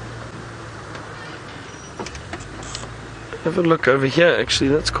 Have a look over here, actually.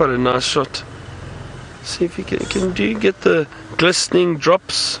 That's quite a nice shot. See if you do you get the glistening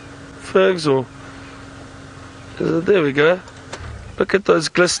drops, Fergs? Or there we go. Look at those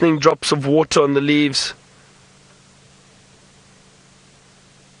glistening drops of water on the leaves.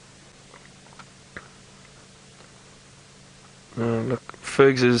 Look,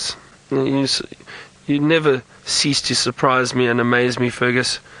 Fergus is... You never cease to surprise me and amaze me,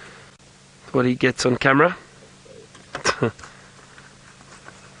 Fergus. What he gets on camera.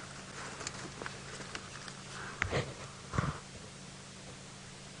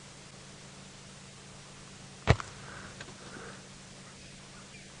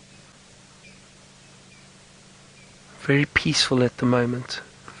 Very peaceful at the moment.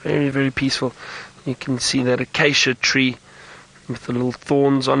 Very, very peaceful. You can see that acacia tree with the little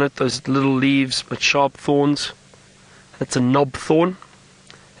thorns on it, those little leaves but sharp thorns. That's a knob thorn,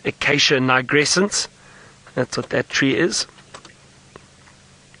 Acacia nigrescens. That's what that tree is.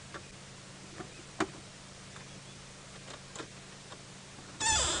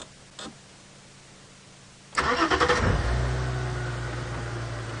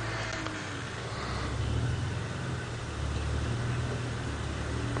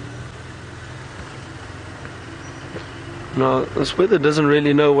 Now, this weather doesn't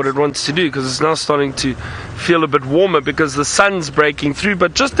really know what it wants to do, because it's now starting to feel a bit warmer because the sun's breaking through,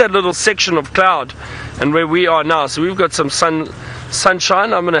 but just that little section of cloud and where we are now. So we've got some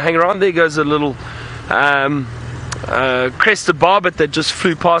sunshine. I'm going to hang around. There goes a little crested barbet that just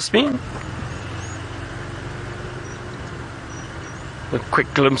flew past me. A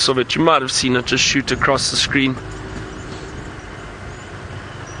quick glimpse of it. You might have seen it just shoot across the screen.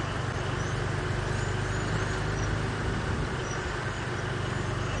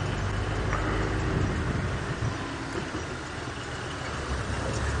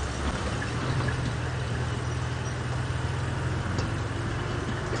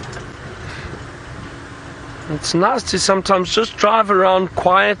 It's nice to sometimes just drive around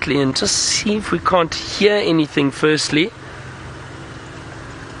quietly and just see if we can't hear anything firstly.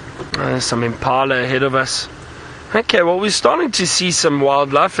 There's some impala ahead of us. Okay, well, we're starting to see some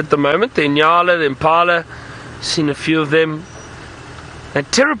wildlife at the moment. The Inyala, the impala, seen a few of them.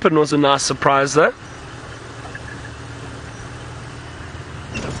 That terrapin was a nice surprise though.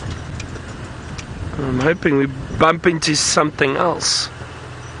 I'm hoping we bump into something else.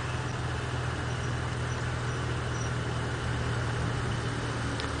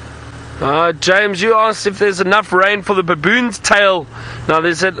 James, you asked if there's enough rain for the baboon's tail. Now,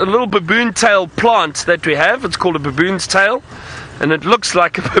 there's a little baboon tail plant that we have. It's called a baboon's tail, and it looks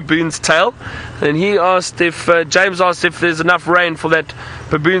like a baboon's tail. And he asked if James asked if there's enough rain for that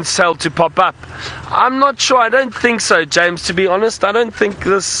baboon's tail to pop up. I'm not sure. I don't think so, James. To be honest, I don't think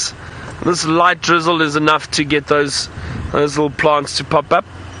this This light drizzle is enough to get those little plants to pop up.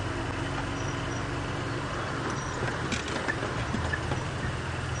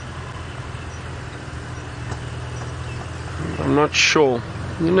 I'm not sure.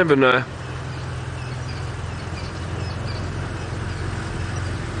 You never know.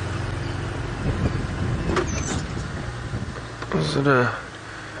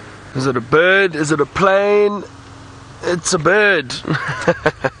 Is it a bird? Is it a plane? It's a bird.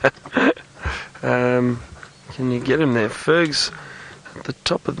 Can you get him there? Ferg's at the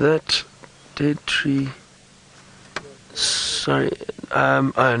top of that dead tree. Sorry.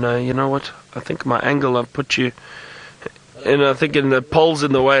 Oh no, you know what? I think my angle I've put you in, I think in the pole's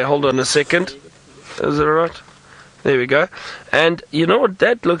in the way. Hold on a second. Is it alright? There we go. And you know what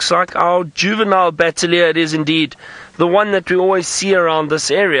that looks like? Our juvenile battalier. It is indeed the one that we always see around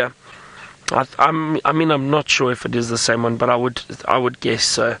this area. I mean, I'm not sure if it is the same one, but I would guess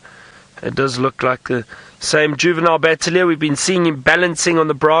so. It does look like the same juvenile battalier. We've been seeing him balancing on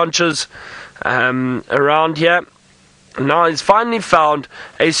the branches around here. Now he's finally found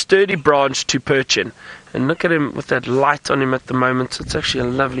a sturdy branch to perch in. And look at him with that light on him at the moment. It's actually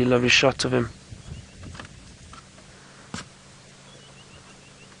a lovely, lovely shot of him.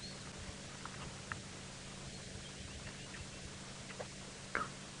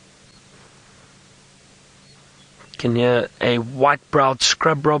 Can hear a white-browed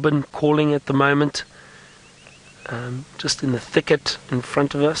scrub robin calling at the moment, just in the thicket in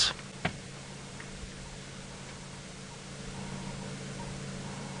front of us.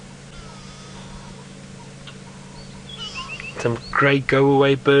 Some grey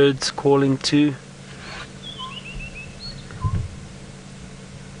go-away birds calling too.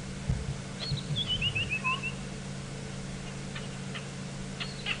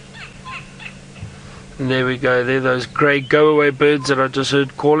 And there we go, there those grey go-away birds that I just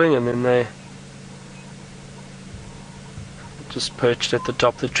heard calling, and then they just perched at the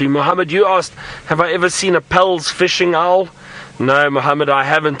top of the tree. Mohammed, you asked, have I ever seen a Pell's fishing owl? No, Mohammed, I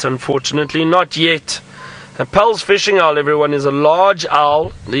haven't, unfortunately, not yet. A Pell's fishing owl, everyone, is a large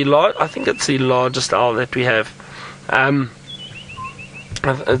owl. I think it's the largest owl that we have.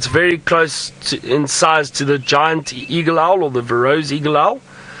 It's very close in size to the giant eagle owl or the Verreaux's eagle owl.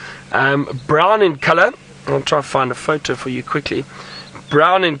 Brown in colour. I'll try to find a photo for you quickly.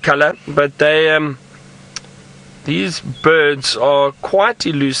 Brown in colour, but they these birds are quite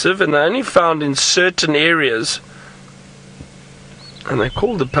elusive, and they're only found in certain areas. And they're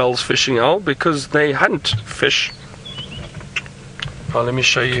called the Pell's fishing owl because they hunt fish. Oh, let me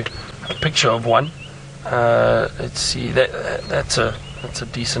show you a picture of one. Let's see. That's a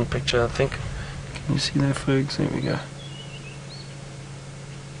decent picture, I think. Can you see that, Fergs? There we go.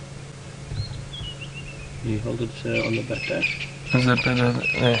 You hold it on the back there. Is that better?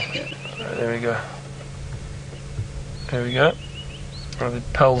 There. Yeah. There we go. There we go. The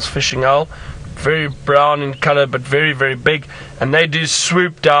Pell's fishing owl. Very brown in colour, but very, very big. And they do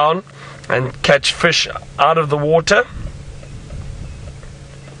swoop down and catch fish out of the water.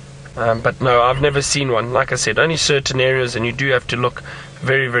 But no, I've never seen one. Like I said, only certain areas, and you do have to look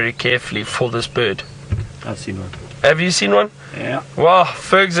very, very carefully for this bird. I've seen one. Have you seen one? Yeah. Wow,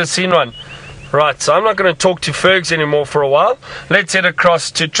 Fergs has seen one. Right, so I'm not going to talk to Fergs anymore for a while. Let's head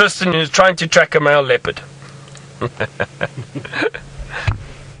across to Tristan, who's trying to track a male leopard.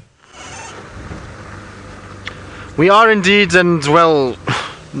 We are indeed, and well,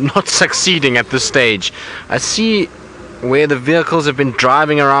 not succeeding at this stage. I see where the vehicles have been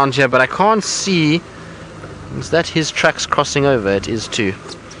driving around here, but I can't see. Is that his tracks crossing over? It is too.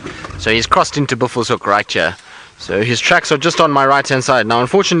 So he's crossed into Buffelshoek right here. So his tracks are just on my right hand side. Now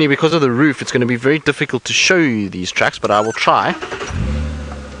unfortunately, because of the roof, it's going to be very difficult to show you these tracks, but I will try.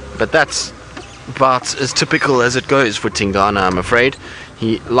 But that's about as typical as it goes for Tingana, I'm afraid.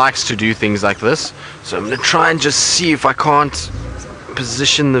 He likes to do things like this. So I'm going to try and just see if I can't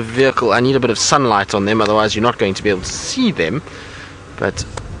position the vehicle. I need a bit of sunlight on them, otherwise you're not going to be able to see them. But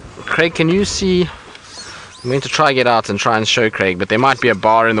Craig, can you see? I'm going to try get out and try and show Craig, but there might be a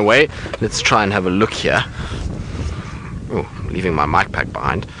bar in the way. Let's try and have a look here. Oh, leaving my mic pack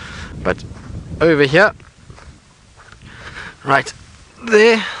behind. But over here, right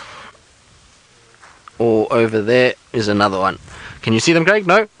there, or over there is another one. Can you see them, Craig?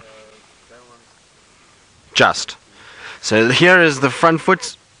 No? Just. So here is the front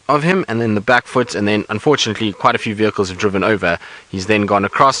foot of him, and then the back foot, and then unfortunately quite a few vehicles have driven over. He's then gone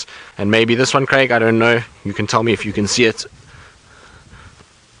across, and maybe this one, Craig, I don't know. You can tell me if you can see it.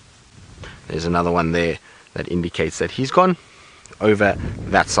 There's another one there that indicates that he's gone over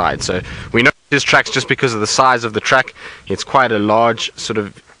that side. So we know his tracks just because of the size of the track. It's quite a large sort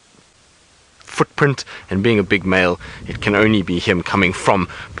of footprint, and being a big male, it can only be him coming from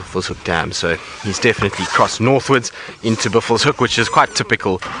Buffelshoek Dam. So he's definitely crossed northwards into Buffelshoek, which is quite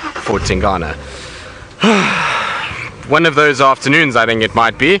typical for Tingana. One of those afternoons, I think it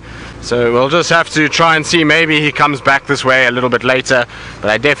might be. So we'll just have to try and see. Maybe he comes back this way a little bit later,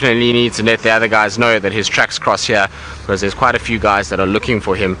 but I definitely need to let the other guys know that his tracks cross here, because there's quite a few guys that are looking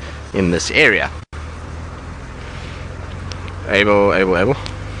for him in this area. Able.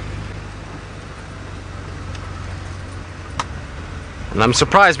 And I'm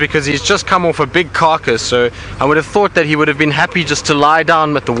surprised because he's just come off a big carcass, so I would have thought that he would have been happy just to lie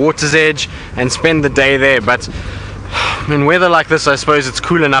down at the water's edge and spend the day there. But in weather like this, I suppose it's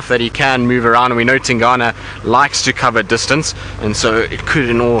cool enough that he can move around, and we know Tingana likes to cover distance, and so it could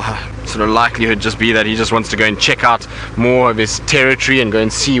in all sort of likelihood just be that he just wants to go and check out more of his territory and go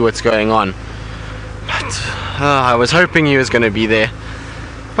and see what's going on. But I was hoping he was going to be there.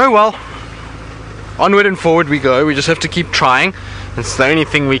 Oh well, onward and forward we go. We just have to keep trying. It's the only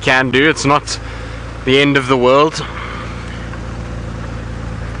thing we can do. It's not the end of the world.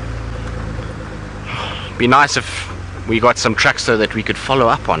 It'd be nice if we got some tracks so that we could follow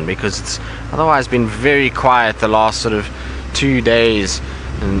up on, because it's otherwise been very quiet the last sort of 2 days,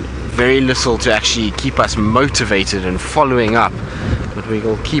 and very little to actually keep us motivated and following up. But we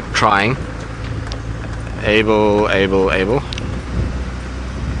will keep trying. Able.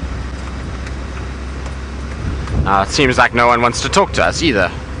 It seems like no one wants to talk to us either.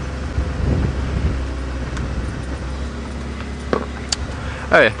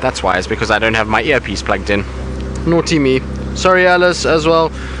 Oh, that's why. It's because I don't have my earpiece plugged in. Naughty me. Sorry, Alice, as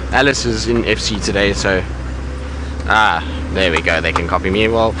well. Alice is in FC today, so... there we go. They can copy me.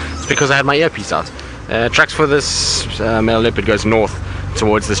 Well, it's because I had my earpiece out. Tracks for this male leopard goes north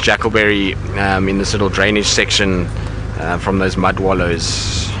towards this jackalberry in this little drainage section from those mud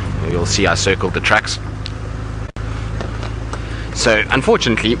wallows. You'll see I circled the tracks. So,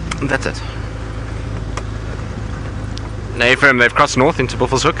 unfortunately, that's it. Ephraim, they've crossed north into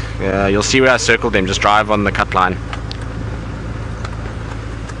Buffelshoek. You'll see where I circled them. Just drive on the cut line.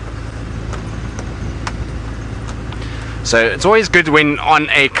 So it's always good when on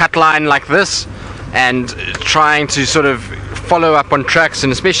a cut line like this and trying to sort of follow up on tracks,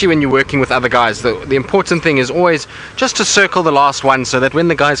 and especially when you're working with other guys, the important thing is always just to circle the last one, so that when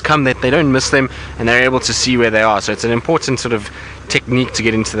the guys come, that they don't miss them and they're able to see where they are. So it's an important sort of technique to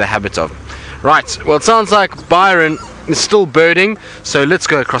get into the habit of. Right, well, it sounds like Byron is still birding, so let's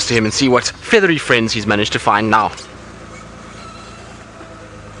go across to him and see what feathery friends he's managed to find now.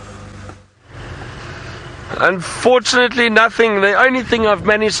 Unfortunately, nothing. The only thing I've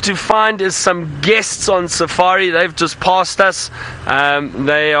managed to find is some guests on safari. They've just passed us.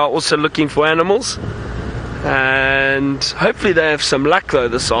 They are also looking for animals, and hopefully they have some luck though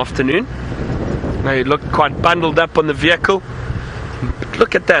this afternoon. They look quite bundled up on the vehicle. But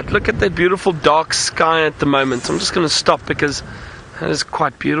look at that beautiful dark sky at the moment. I'm just going to stop because that is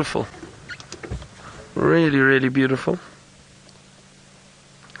quite beautiful. Really, really beautiful.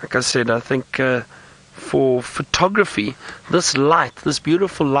 Like I said, I think for photography, this light, this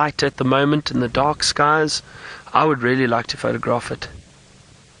beautiful light at the moment in the dark skies, I would really like to photograph it.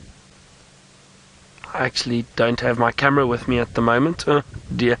 I actually don't have my camera with me at the moment. Oh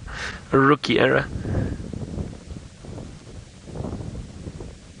dear, a rookie error.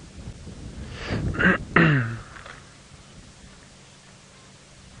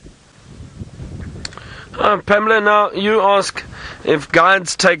 Pamela, now you ask if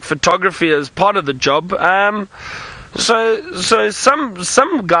guides take photography as part of the job. So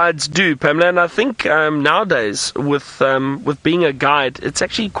some guides do, Pamela, and I think nowadays with being a guide, it's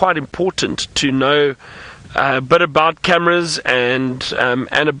actually quite important to know a bit about cameras and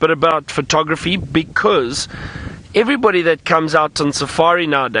a bit about photography, because everybody that comes out on safari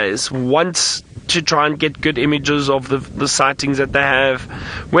nowadays wants to try and get good images of the sightings that they have,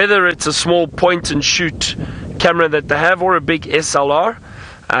 whether it's a small point and shoot camera that they have or a big SLR,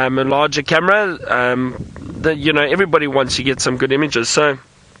 a larger camera. Everybody wants to get some good images. So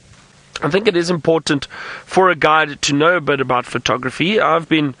I think it is important for a guide to know a bit about photography. I've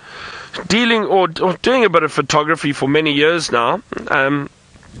been dealing or doing a bit of photography for many years now. Now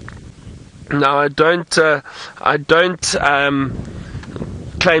I don't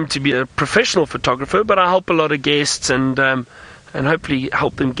claim to be a professional photographer, but I help a lot of guests and hopefully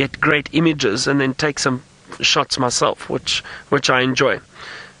help them get great images and then take some shots myself, which I enjoy.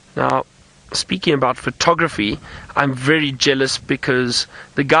 Now, speaking about photography, I'm very jealous because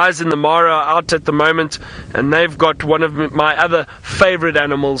the guys in the Mara are out at the moment and they've got one of my other favorite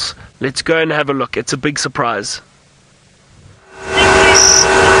animals. Let's go and have a look. It's a big surprise.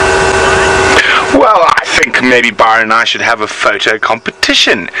 Well, I think maybe Byron and I should have a photo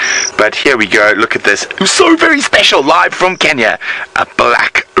competition. But here we go, look at this. It was so very special, live from Kenya. A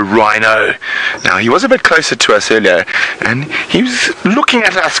black rhino. Now, he was a bit closer to us earlier, and he was looking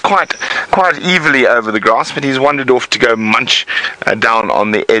at us quite evilly over the grass, but he's wandered off to go munch down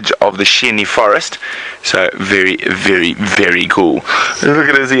on the edge of the Sheni forest. So, very, very, very cool. Look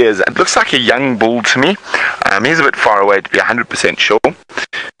at his ears. It looks like a young bull to me. He's a bit far away to be 100% sure.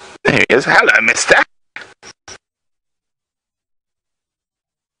 There he is. Hello, mister.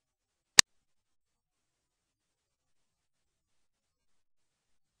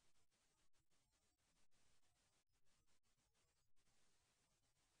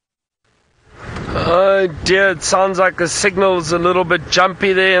 Oh dear, it sounds like the signal's a little bit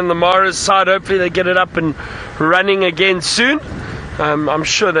jumpy there on the Mara's side. Hopefully they get it up and running again soon. I'm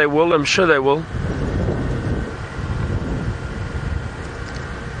sure they will, we'll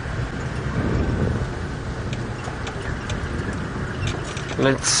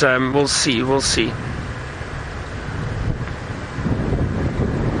see.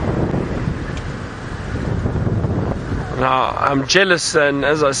 Now, I'm jealous, and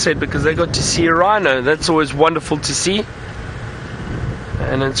as I said, because they got to see a rhino. That's always wonderful to see.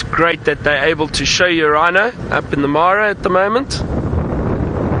 And it's great that they're able to show you a rhino up in the Mara at the moment.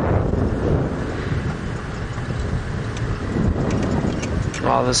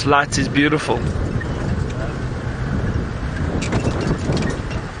 Oh, this light is beautiful.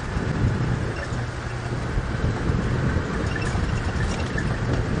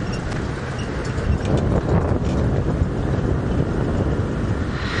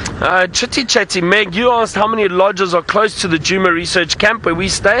 Chitty Chatty Meg, you asked how many lodges are close to the Djuma research camp where we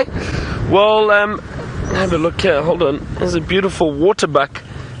stay. Well, have a look here, hold on. There's a beautiful waterbuck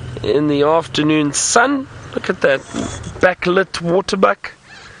in the afternoon sun. Look at that backlit waterbuck.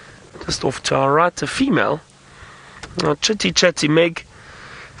 Just off to our right, a female. Chitty Chatty Meg.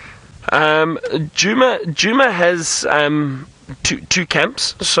 Djuma has two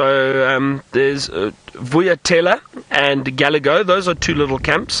camps. So there's Vuyatela and Galago. Those are two little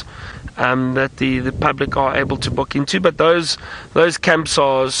camps that the public are able to book into. But those camps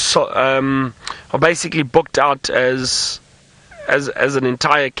are basically booked out as an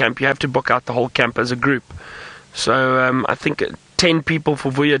entire camp. You have to book out the whole camp as a group. So I think 10 people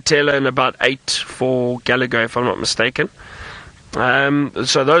for Vuyatela and about 8 for Galago, if I'm not mistaken.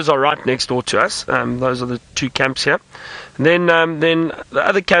 So those are right next door to us. Those are the two camps here. And then the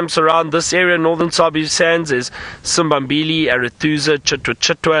other camps around this area, northern Sabi Sands, is Simbambili, Arathusa,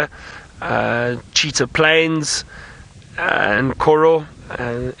 Chitwa, Cheetah Plains, and Koro,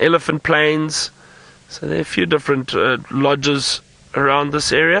 Elephant Plains. So there are a few different lodges around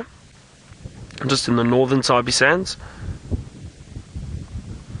this area, just in the northern Sabi Sands.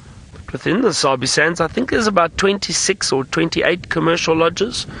 Within the Sabi Sands, I think there's about 26 or 28 commercial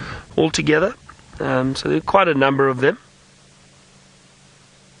lodges altogether. So there are quite a number of them.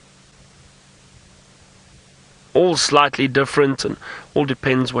 All slightly different, and all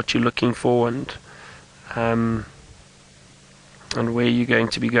depends what you're looking for and where you're going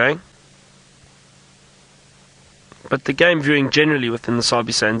to be going. But the game viewing generally within the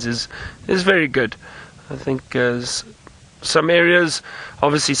Sabi Sands is very good. I think some areas,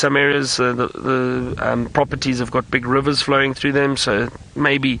 the properties have got big rivers flowing through them, so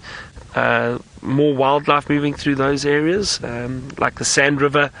maybe more wildlife moving through those areas, like the Sand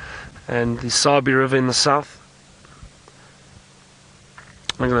River and the Sabi River in the south.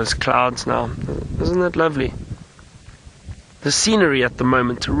 Look at those clouds now. Isn't that lovely? The scenery at the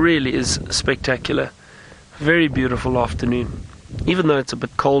moment really is spectacular. Very beautiful afternoon. Even though it's a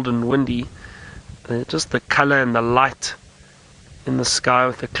bit cold and windy, just the color and the light in the sky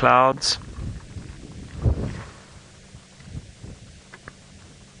with the clouds.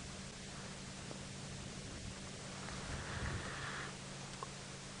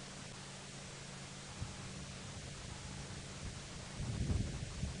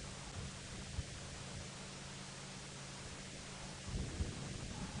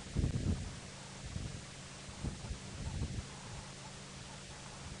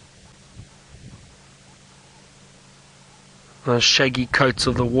 Those shaggy coats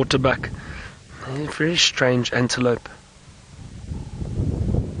of the waterbuck. A very strange antelope.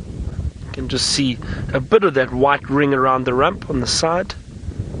 You can just see a bit of that white ring around the rump on the side.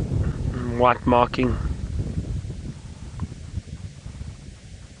 And white marking.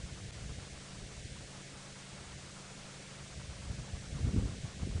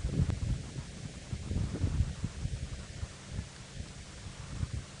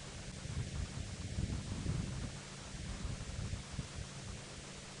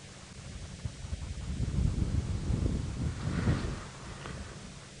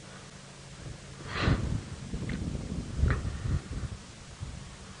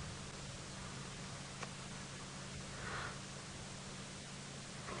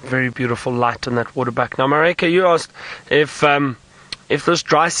 very beautiful light on that waterback. Now, Mareka, you asked if this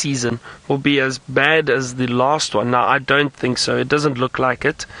dry season will be as bad as the last one. Now, I don't think so. It doesn't look like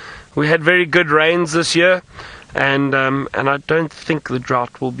it. We had very good rains this year, and I don't think the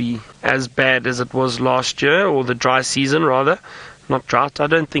drought will be as bad as it was last year, or the dry season rather. Not drought. I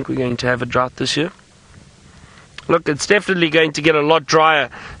don't think we're going to have a drought this year. Look, it's definitely going to get a lot drier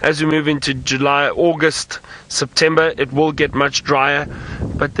as we move into July, August, September. It will get much drier,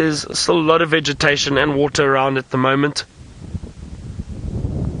 but there's still a lot of vegetation and water around at the moment.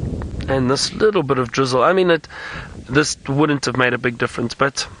 And this little bit of drizzle, I mean, this wouldn't have made a big difference,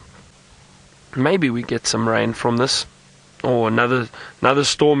 but maybe we get some rain from this, or another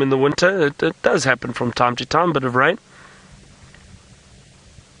storm in the winter. It does happen from time to time, a bit of rain.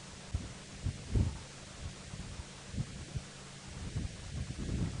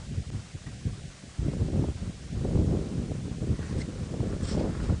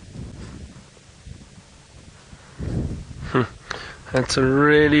 That's a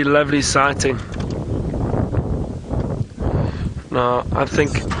really lovely sighting. Now, I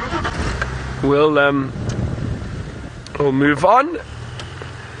think we'll move on,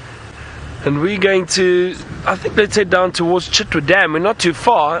 and we're going to, I think, let's head down towards Chitwa Dam. We're not too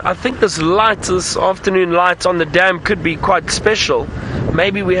far. I think this afternoon light on the dam could be quite special.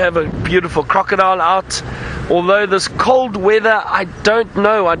 Maybe we have a beautiful crocodile out. Although this cold weather, I don't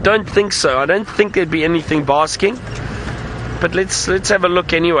know. I don't think so. I don't think there'd be anything basking. But let's have a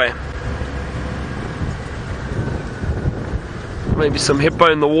look anyway. Maybe some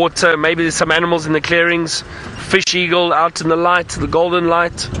hippo in the water. Maybe there's some animals in the clearings. Fish eagle out in the light, the golden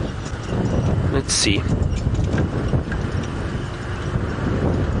light. Let's see.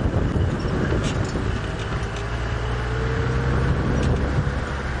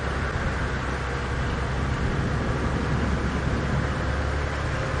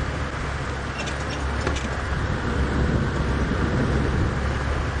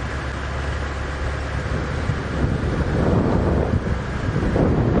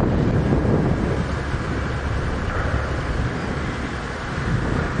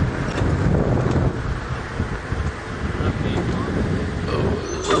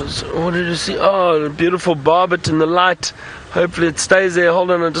 What did you see? Oh, a beautiful barbet in the light. Hopefully it stays there.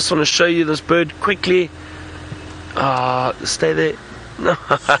 Hold on, I just want to show you this bird quickly. Stay there.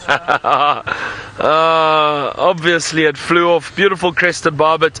 Obviously it flew off. Beautiful crested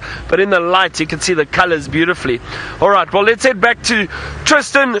barbet, but in the light you can see the colors beautifully. Alright, well, let's head back to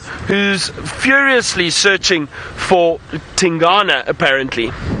Tristan, who's furiously searching for Tingana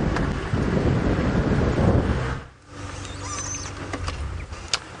apparently.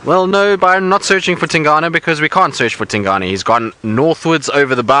 Well, no, Byron, not searching for Tingana, because we can't search for Tingana. He's gone northwards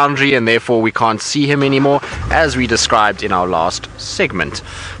over the boundary, and therefore we can't see him anymore, as we described in our last segment.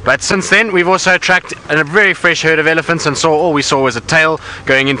 But since then, we've also tracked a very fresh herd of elephants, and all we saw was a tail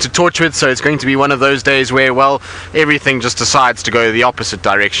going into Torchwood, so it's going to be one of those days where, well, everything just decides to go the opposite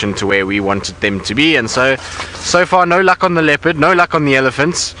direction to where we wanted them to be. And so far, no luck on the leopard, no luck on the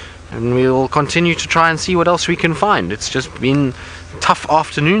elephants, and we'll continue to try and see what else we can find. It's just been tough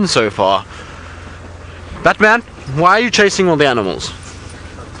afternoon so far. Batman, why are you chasing all the animals?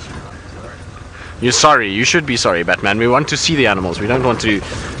 You're sorry. You should be sorry, Batman. We want to see the animals. We don't want to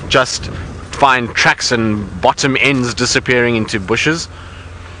just find tracks and bottom ends disappearing into bushes.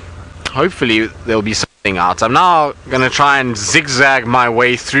 Hopefully there'll be something out. I'm now going to try and zigzag my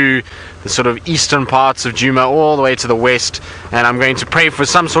way through the sort of eastern parts of Djuma all the way to the west, and I'm going to pray for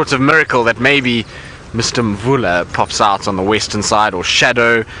some sort of miracle that maybe Mr. Mvula pops out on the western side, or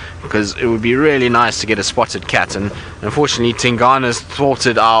Shadow, because it would be really nice to get a spotted cat. And unfortunately Tingana's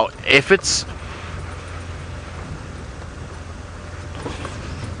thwarted our efforts.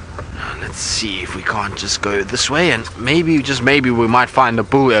 Let's see if we can't just go this way, and maybe, just maybe, we might find a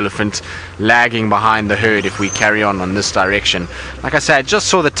bull elephant lagging behind the herd if we carry on this direction. Like I said, I just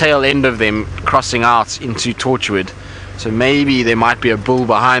saw the tail end of them crossing out into Torchwood, so maybe there might be a bull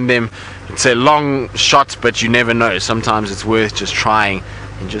behind them. It's a long shot, but you never know. Sometimes it's worth just trying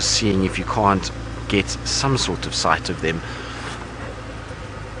and just seeing if you can't get some sort of sight of them.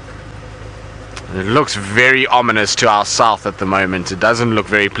 And it looks very ominous to our south at the moment. It doesn't look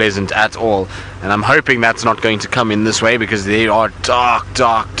very pleasant at all, and I'm hoping that's not going to come in this way, because there are dark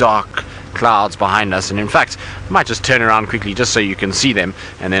clouds behind us. And in fact, I might just turn around quickly just so you can see them,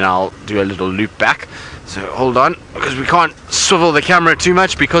 and then I'll do a little loop back. So hold on, because we can't swivel the camera too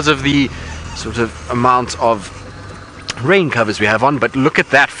much because of the sort of amount of rain covers we have on. But look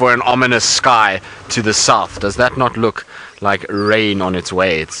at that for an ominous sky to the south. Does that not look like rain on its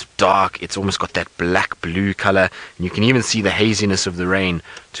way. It's dark, it's almost got that black-blue color, and you can even see the haziness of the rain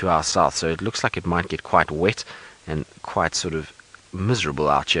to our south. So it looks like it might get quite wet and quite sort of miserable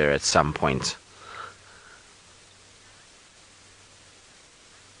out here at some point.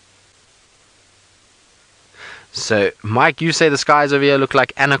 So, Mike, you say the skies over here look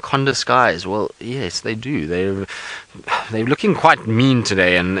like anaconda skies. Well, yes, they do. They're looking quite mean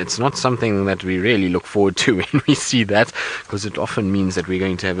today, and it's not something that we really look forward to when we see that, because it often means that we're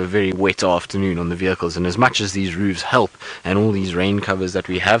going to have a very wet afternoon on the vehicles. And as much as these roofs help and all these rain covers that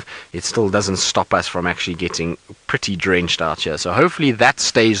we have, it still doesn't stop us from actually getting pretty drenched out here. So hopefully that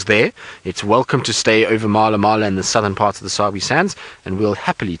stays there. It's welcome to stay over Mala Mala and the southern parts of the Sabi Sands, and we'll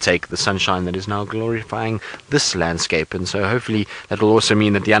happily take the sunshine that is now glorifying this landscape. And so hopefully that will also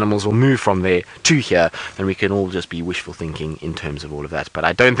mean that the animals will move from there to here, and we can all just be wishful thinking in terms of all of that. But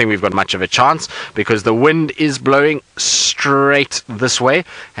I don't think we've got much of a chance, because the wind is blowing straight this way.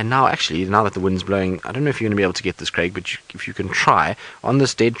 And now actually, now that the wind's blowing, I don't know if you're going to be able to get this, Craig, but if you can try, on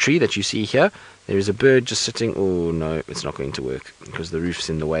this dead tree that you see here, there is a bird just sitting. Oh no, it's not going to work because the roof's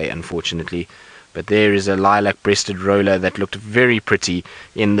in the way, unfortunately. But there is a lilac-breasted roller that looked very pretty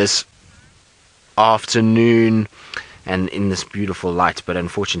in this afternoon and in this beautiful light, but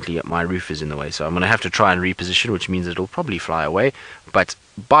unfortunately my roof is in the way, so I'm going to have to try and reposition, which means it'll probably fly away. But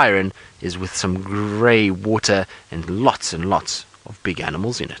Byron is with some grey water and lots of big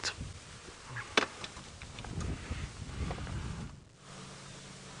animals in it.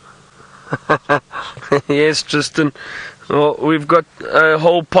 Yes, Tristan. Well, we've got a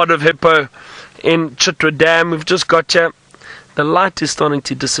whole pod of hippo in Chitwa Dam. We've just got here. The light is starting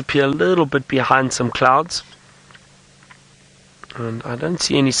to disappear a little bit behind some clouds. And I don't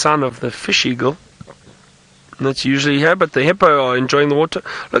see any sign of the fish eagle. That's usually here, but the hippo are enjoying the water.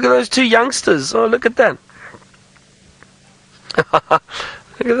 Look at those two youngsters. Oh, look at that. Look at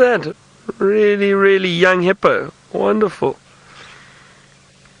that. Really, really young hippo. Wonderful.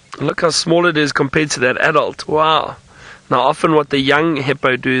 Look how small it is compared to that adult. Wow. Now, often what the young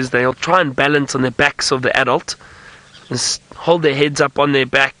hippo do is they'll try and balance on the backs of the adult. Just hold their heads up on their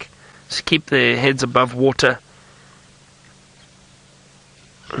back. Just keep their heads above water.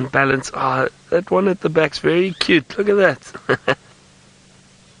 And balance. Ah, that one at the back's very cute. Look at that.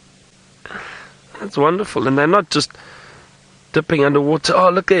 That's wonderful. And they're not just dipping underwater. Oh,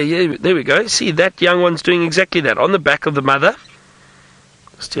 look there. Yeah, there we go. See, that young one's doing exactly that. On the back of the mother.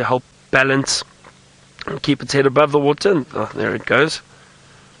 Just to help balance and keep its head above the water. And, oh, there it goes.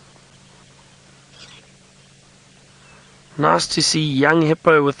 Nice to see young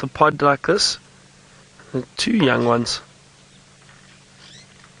hippo with the pod like this. The two young ones.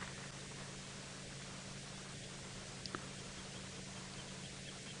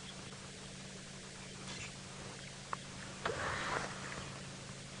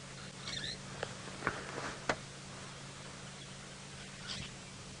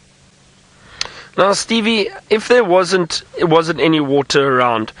 Now, Stevie, if there wasn't any water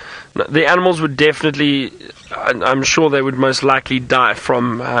around, the animals would definitely, I'm sure they would most likely die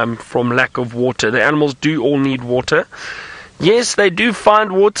from lack of water. The animals do all need water. Yes, they do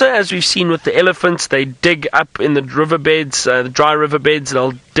find water, as we've seen with the elephants. They dig up in the riverbeds, the dry riverbeds.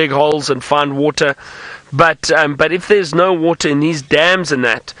 They'll dig holes and find water. But if there's no water in these dams and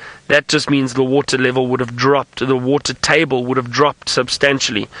that just means the water level would have dropped, the water table would have dropped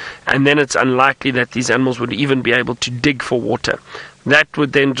substantially, and then it's unlikely that these animals would even be able to dig for water. That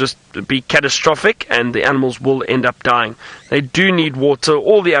would then just be catastrophic, and the animals will end up dying. They do need water.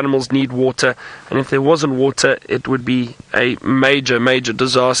 All the animals need water, and if there wasn't water, it would be a major, major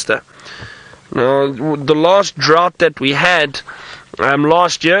disaster. Now, the last drought that we had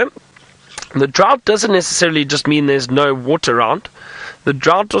last year, the drought doesn't necessarily just mean there's no water around. The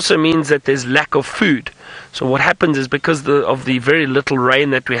drought also means that there's lack of food. So what happens is, because of the very little rain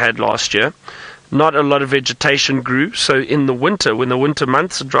that we had last year, not a lot of vegetation grew. So in the winter, when the winter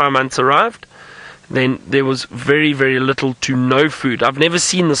months, the dry months arrived, then there was very, very little to no food. I've never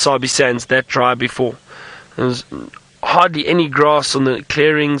seen the Sabi Sands that dry before. There was hardly any grass on the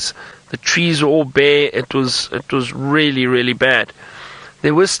clearings. The trees were all bare. It was really, really bad.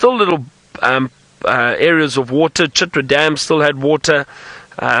 There were still little areas of water. Chitwa Dam still had water,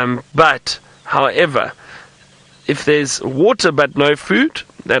 but however, if there's water but no food,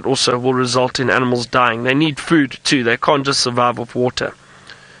 that also will result in animals dying. They need food too. They can't just survive off water.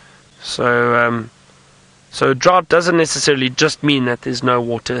 So drought doesn't necessarily just mean that there's no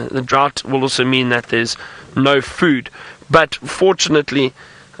water. The drought will also mean that there's no food. But fortunately,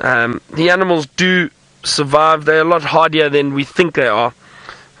 the animals do survive. They're a lot hardier than we think they are.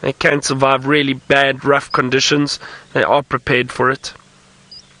 They can survive really bad, rough conditions. They are prepared for it.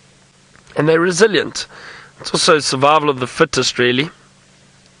 And they're resilient. It's also survival of the fittest, really.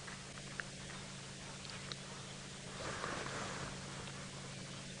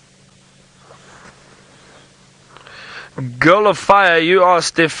 Girl of Fire, you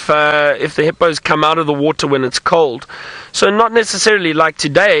asked if the hippos come out of the water when it's cold. So not necessarily like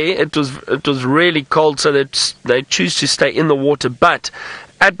today. It was really cold, so they choose to stay in the water. But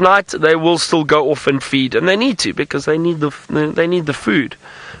at night they will still go off and feed, and they need to because they need the food.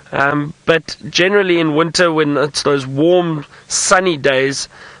 But generally in winter, when it's those warm, sunny days,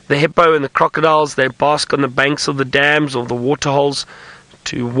 the hippo and the crocodiles, they bask on the banks of the dams or the waterholes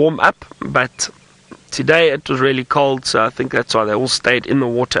to warm up. But today it was really cold, so I think that's why they all stayed in the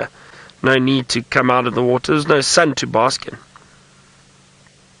water. No need to come out of the water. There's no sun to bask in.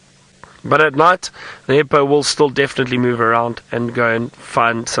 But at night, the hippo will still definitely move around and go and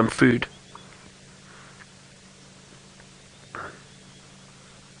find some food.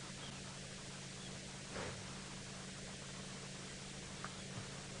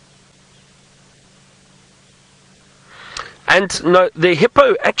 And no, the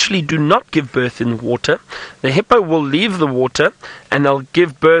hippo actually do not give birth in the water. The hippo will leave the water and they'll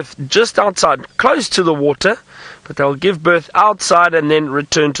give birth just outside, close to the water, but they'll give birth outside and then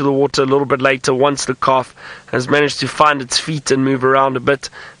return to the water a little bit later once the calf has managed to find its feet and move around a bit.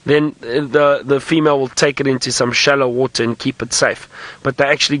 Then the female will take it into some shallow water and keep it safe. But they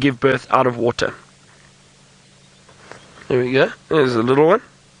actually give birth out of water. There we go. There's a little one.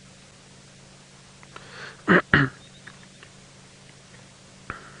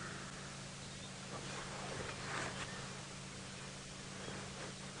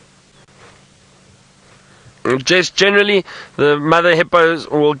 Just generally, the mother hippos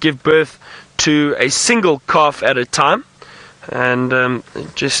will give birth to a single calf at a time, and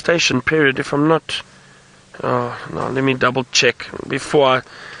gestation period, if I'm not, let me double check before I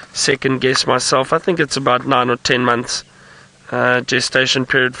second guess myself. I think it's about 9 or 10 months gestation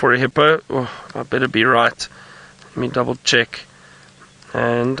period for a hippo. I better be right. Let me double check,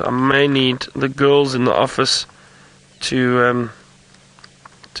 and I may need the girls in the office to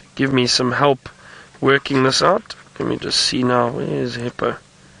give me some help working this out. Let me just see now. Where is hippo?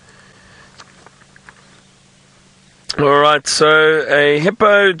 Alright, so a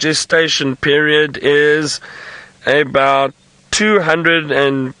hippo gestation period is about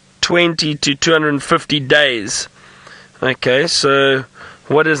 220 to 250 days. Okay, so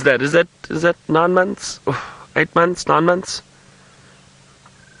what is that? Is that 9 months? 8 months? 9 months?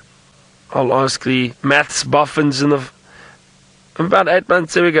 I'll ask the maths boffins in the about 8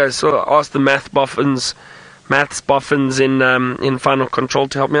 months. There we go. So I'll ask the maths boffins in final control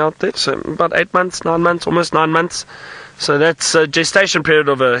to help me out there. So about 8 months, 9 months, almost 9 months. So that's a gestation period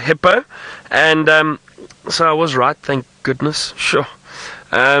of a hippo. And so I was right, thank goodness. Sure.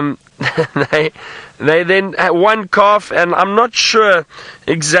 They then had one calf, and I'm not sure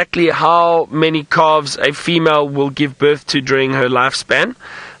exactly how many calves a female will give birth to during her lifespan.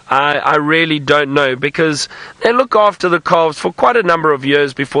 I really don't know, because they look after the calves for quite a number of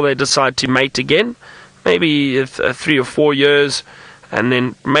years before they decide to mate again. Maybe 3 or 4 years, and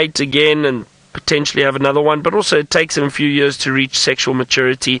then mate again and potentially have another one. But also it takes them a few years to reach sexual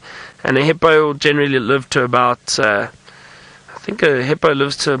maturity. And a hippo will generally live to about, I think a hippo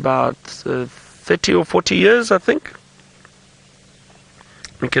lives to about 30 or 40 years, I think.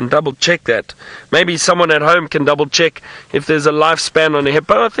 We can double check that. Maybe someone at home can double check if there's a lifespan on a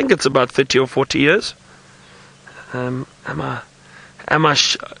hippo. I think it's about 30 or 40 years. Am I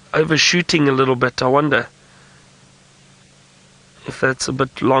overshooting a little bit? I wonder if that's a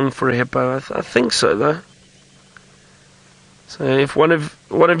bit long for a hippo. I think so, though. So if one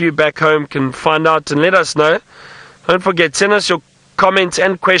of you back home can find out and let us know, don't forget, send us your comments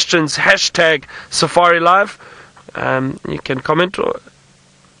and questions. Hashtag Safari Live. You can comment.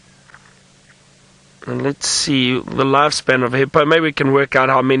 And let's see the lifespan of a hippo. Maybe we can work out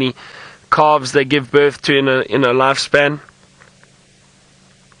how many calves they give birth to in a lifespan.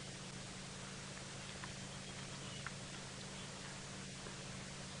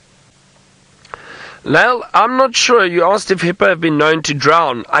 Lal, I'm not sure. You asked if hippo have been known to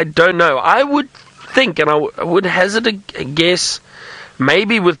drown. I don't know. I would think, and I would hazard a guess,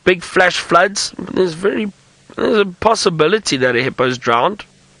 maybe with big flash floods. There's a possibility that a hippo's drowned,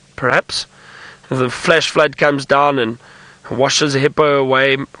 perhaps. If the flash flood comes down and washes a hippo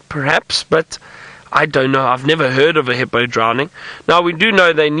away, perhaps, but I don't know. I've never heard of a hippo drowning. Now, we do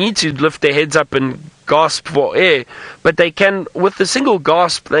know they need to lift their heads up and gasp for air, but they can, with a single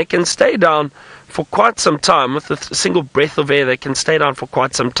gasp, they can stay down for quite some time. With a single breath of air, they can stay down for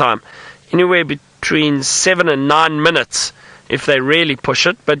quite some time. Anywhere between 7 and 9 minutes if they really push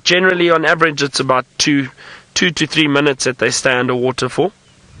it. But generally, on average, it's about 2 to 3 minutes that they stay underwater for.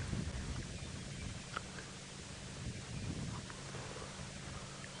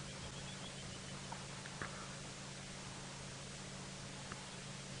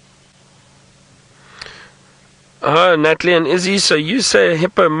 Oh, Natalie and Izzy, so you say a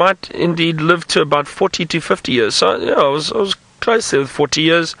hippo might indeed live to about 40 to 50 years. So, yeah, I was close there with 40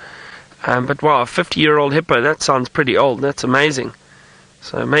 years. But wow, a 50-year-old hippo, that sounds pretty old. That's amazing.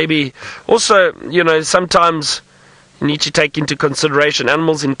 So maybe, also, sometimes you need to take into consideration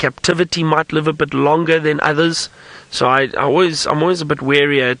animals in captivity might live a bit longer than others. So I'm always a bit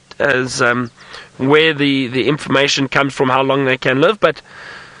wary as where the information comes from, how long they can live. But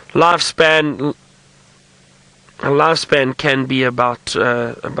lifespan can be about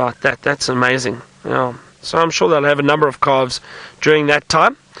that. That's amazing. Yeah. So I'm sure they'll have a number of calves during that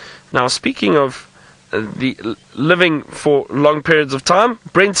time. Now, speaking of the living for long periods of time,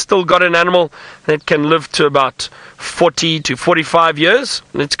 Brent's still got an animal that can live to about 40 to 45 years.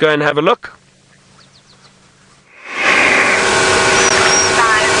 Let's go and have a look.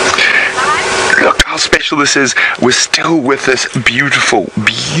 Look how special this is. We're still with this beautiful,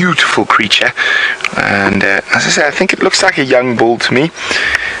 beautiful creature. And as I say, I think it looks like a young bull to me.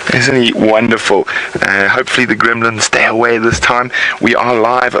 Isn't he wonderful? Hopefully the gremlins stay away this time. We are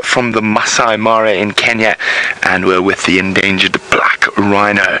live from the Masai Mara in Kenya, and we're with the endangered black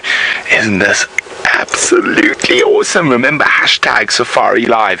rhino. Isn't this absolutely awesome? Remember,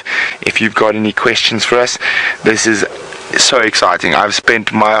 #SafariLive if you've got any questions for us. This is so exciting. I've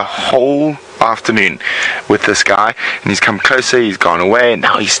spent my whole afternoon with this guy, and he's come closer, he's gone away, and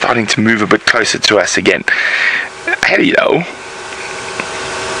now he's starting to move a bit closer to us again. Hello.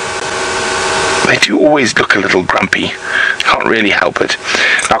 They do always look a little grumpy. Can't really help it.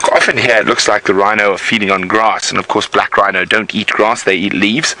 Now, often here it looks like the rhino are feeding on grass, and of course black rhino don't eat grass, they eat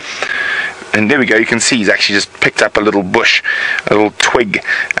leaves. And there we go, you can see he's actually just picked up a little bush, a little twig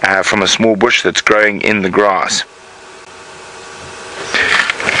from a small bush that's growing in the grass.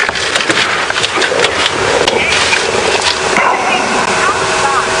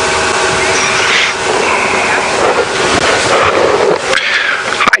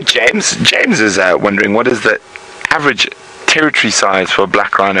 James is wondering what is the average territory size for a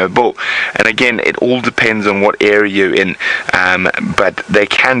black rhino bull, and again it all depends on what area you're in, but they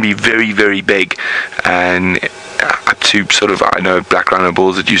can be very, very big, and up to sort of, I know black rhino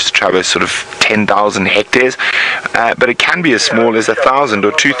bulls that used to traverse sort of 10,000 hectares, but it can be as small as 1,000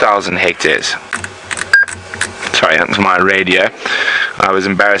 or 2,000 hectares. Sorry, that's my radio. I was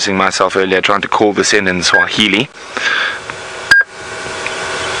embarrassing myself earlier trying to call this in Swahili.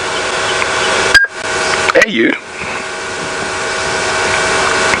 Hey, you.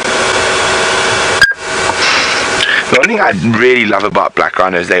 The only thing I really love about black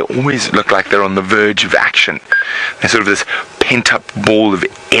rhinos, they always look like they're on the verge of action. They're sort of this pent-up ball of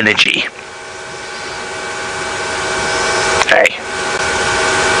energy. Hey.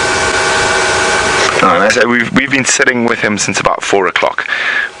 Oh, so we've been sitting with him since about 4 o'clock.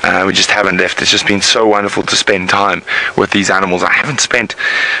 We just haven't left. It's just been so wonderful to spend time with these animals. I haven't spent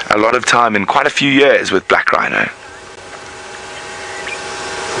a lot of time in quite a few years with black rhino.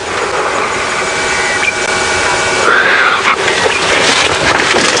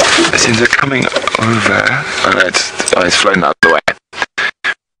 Since they're coming over, it's flown out of the way.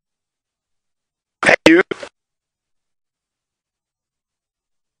 Hey, you.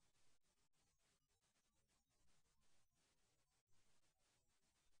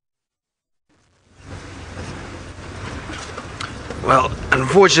 Well,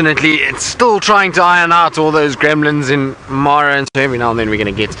 unfortunately, it's still trying to iron out all those gremlins in Mara, and so every now and then we're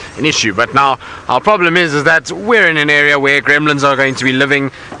going to get an issue. But now, our problem is that we're in an area where gremlins are going to be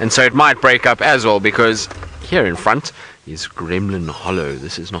living, and so it might break up as well, because here in front is Gremlin Hollow.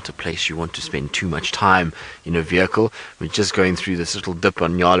 This is not a place you want to spend too much time in a vehicle. We're just going through this little dip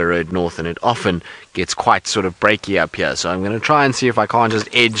on Nyala Road North, and it often gets quite sort of breaky up here. So I'm going to try and see if I can't just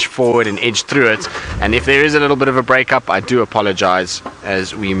edge forward and edge through it. And if there is a little bit of a breakup, I do apologize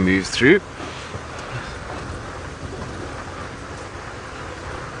as we move through.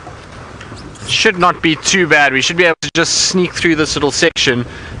 Should not be too bad. We should be able to just sneak through this little section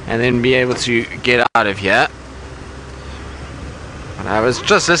and then be able to get out of here. And I was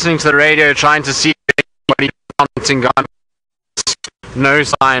just listening to the radio trying to see if anybody counting on. No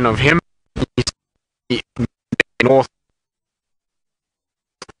sign of him. He's north.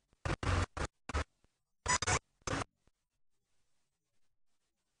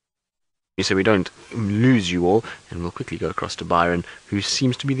 so we don't lose you all, and we'll quickly go across to Byron, who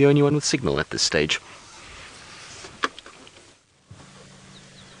seems to be the only one with signal at this stage.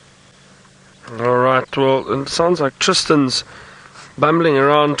 Alright, well, it sounds like Tristan's bumbling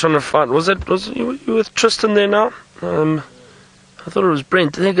around trying to find. Was you with Tristan there now? I thought it was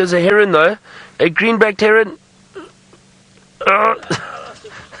Brent. There goes a heron though. A green-backed heron.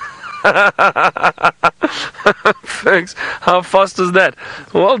 Thanks. How fast was that?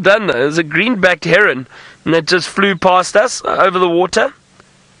 Well done though. It was a green-backed heron and it just flew past us over the water.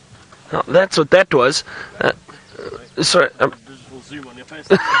 Oh, that's what that was. Sorry. Zoom on your face.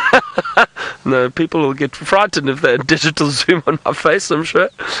 No, people will get frightened if they digital zoom on my face, I'm sure.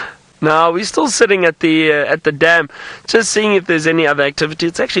 No, we're still sitting at the dam, just seeing if there's any other activity.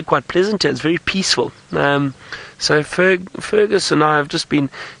 It's actually quite pleasant here. It's very peaceful. So Fergus and I have just been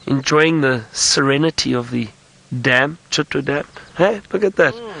enjoying the serenity of the dam, Chitwa Dam. Hey, look at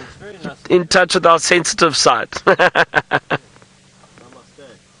that. Very nice. In touch with our sensitive side.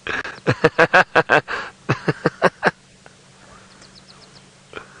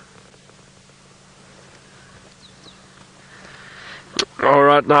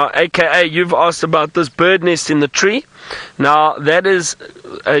 Alright, now, AKA, you've asked about this bird nest in the tree. Now, that is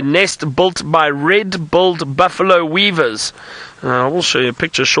a nest built by red-billed buffalo weavers. I will show you a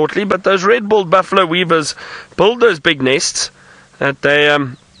picture shortly, but those red-billed buffalo weavers build those big nests that they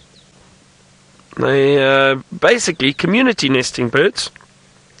basically community nesting birds.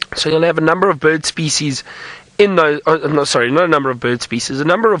 So you'll have a number of bird species in those, not a number of bird species, a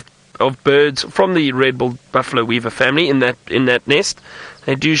number of birds from the red-billed buffalo weaver family in that nest.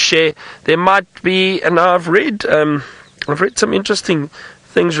 They do share. There might be, and I've read some interesting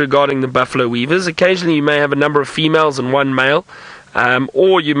things regarding the buffalo weavers. Occasionally, you may have a number of females and one male,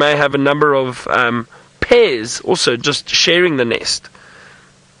 or you may have a number of pairs also just sharing the nest.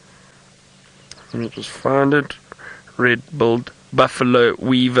 Let me just find it. Red-billed buffalo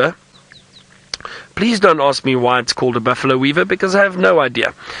weaver. Please don't ask me why it's called a buffalo weaver, because I have no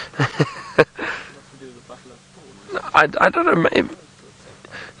idea. I don't know, maybe.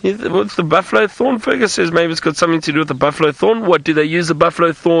 What's the buffalo thorn? Fergus says maybe it's got something to do with the buffalo thorn. What, do they use the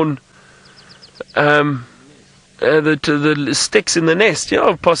buffalo thorn to the sticks in the nest?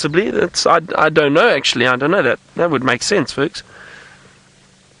 Yeah, possibly. I don't know, actually. I don't know that. That would make sense, folks.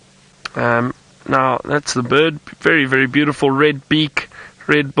 Now, that's the bird. Very, very beautiful. Red beak,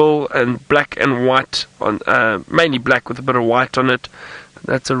 red bill, and black and white, on mainly black with a bit of white on it.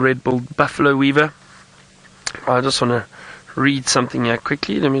 That's a red-billed buffalo weaver. I just want to read something here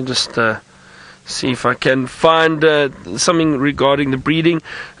quickly. Let me just see if I can find something regarding the breeding.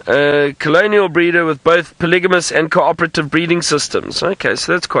 Colonial breeder with both polygamous and cooperative breeding systems. Okay,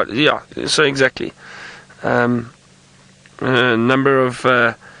 so that's quite, yeah, so exactly. Number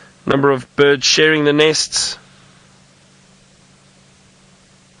of birds sharing the nests.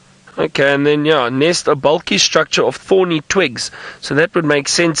 Okay, and then, yeah, nest, a bulky structure of thorny twigs. So that would make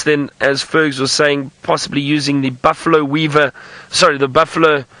sense then, as Fergs was saying, possibly using the buffalo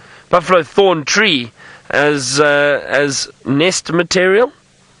thorn tree as nest material.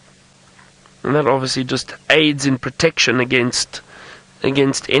 And that obviously just aids in protection against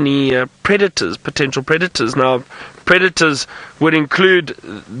any potential predators. Now, predators would include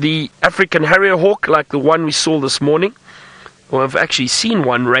the African harrier hawk, like the one we saw this morning. Well, I've actually seen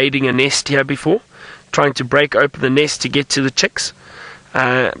one raiding a nest here before, trying to break open the nest to get to the chicks.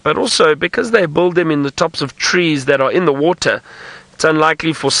 But also, because they build them in the tops of trees that are in the water, it's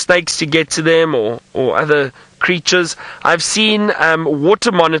unlikely for snakes to get to them or other creatures. I've seen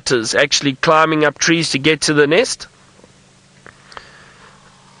water monitors actually climbing up trees to get to the nest.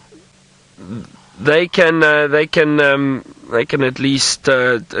 They can at least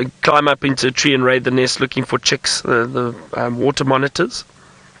climb up into a tree and raid the nest looking for chicks, the water monitors.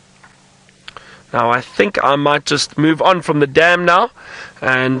 Now, I think I might just move on from the dam now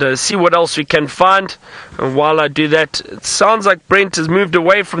and see what else we can find. And while I do that, it sounds like Brent has moved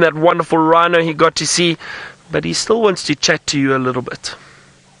away from that wonderful rhino he got to see, but he still wants to chat to you a little bit.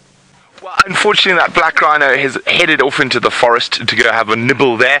 Well, unfortunately, that black rhino has headed off into the forest to go have a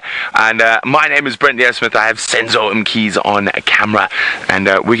nibble there. And my name is Brent Smith. I have Senzo and Keys on camera. And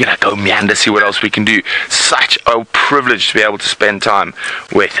we're going to go meander, see what else we can do. Such a privilege to be able to spend time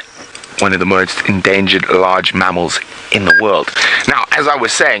with one of the most endangered large mammals in the world. Now, as I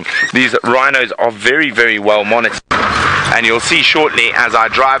was saying, these rhinos are very, very well monitored. And you'll see shortly as I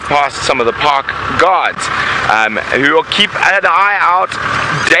drive past some of the park guards who will keep an eye out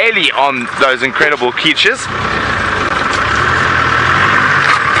daily on those incredible creatures.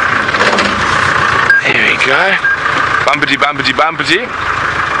 Here we go. Bumpity, bumpity, bumpity.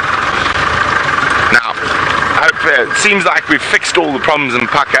 it seems like we've fixed all the problems in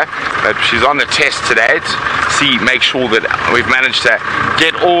Paka, but she's on the test today to make sure that we've managed to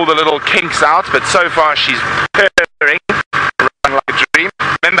get all the little kinks out, but so far she's purring, running like a dream.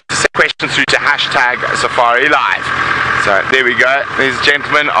 Remember to send questions through to #SafariLive. So there we go. These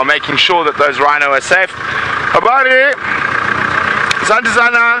gentlemen are making sure that those rhino are safe. Habari! Asante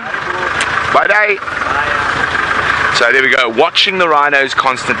sana! Bye day! So there we go, watching the rhinos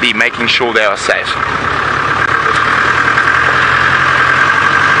constantly, making sure they are safe.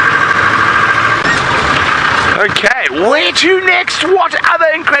 Okay, where to next? What other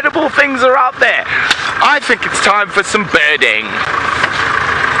incredible things are out there? I think it's time for some birding.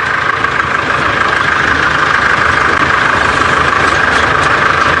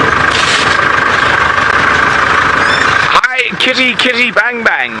 Kitty, kitty, bang,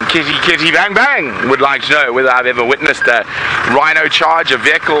 bang. Kitty, kitty, bang, bang. Would like to know whether I've ever witnessed a rhino charge a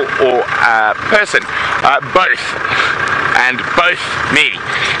vehicle or a person. Both. And both me.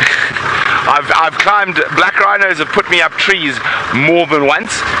 I've climbed, black rhinos have put me up trees more than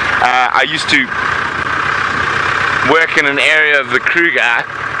once. I used to work in an area of the Kruger,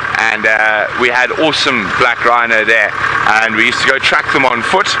 and we had awesome black rhino there. And we used to go track them on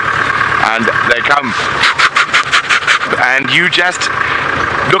foot, and they come... and you just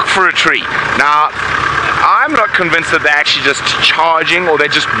look for a tree. Now, I'm not convinced that they're actually just charging or they're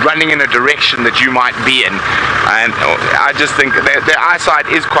just running in a direction that you might be in. And I just think their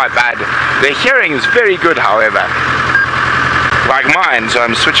eyesight is quite bad. Their hearing is very good, however. Like mine, so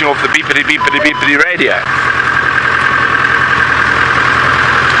I'm switching off the beepity beepity beepity radio.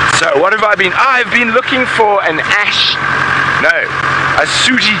 So what have I been? I've been looking for an a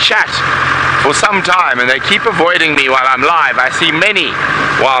sooty chat for some time, and they keep avoiding me while I'm live. I see many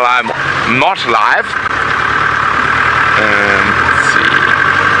while I'm not live. Let's see.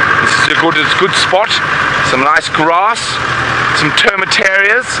 This is a good spot. Some nice grass, some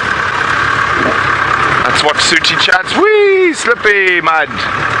termitarias. That's what sooty chats. Whee! Slippy mud.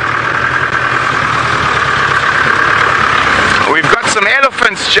 We've got some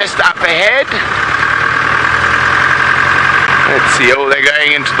elephants just up ahead. Let's see, oh, they're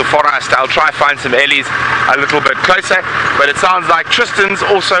going into the forest. I'll try find some ellies a little bit closer, but it sounds like Tristan's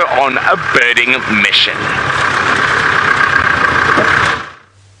also on a birding mission.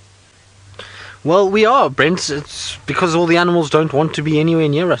 Well, we are, Brent. It's because all the animals don't want to be anywhere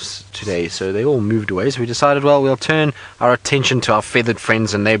near us today, so they all moved away. So we decided, well, we'll turn our attention to our feathered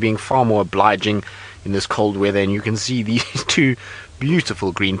friends, and they're being far more obliging in this cold weather. And you can see these two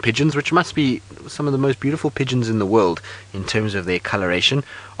beautiful green pigeons, which must be some of the most beautiful pigeons in the world in terms of their coloration,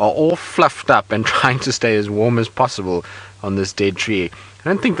 are all fluffed up and trying to stay as warm as possible on this dead tree. I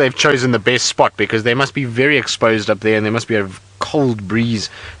don't think they've chosen the best spot, because they must be very exposed up there, and there must be a cold breeze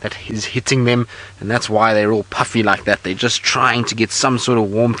that is hitting them, and that's why they're all puffy like that. They're just trying to get some sort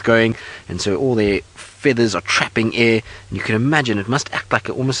of warmth going, and so all their feathers are trapping air, and you can imagine it must act like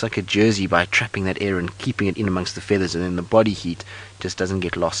almost like a jersey by trapping that air and keeping it in amongst the feathers, and then the body heat just doesn't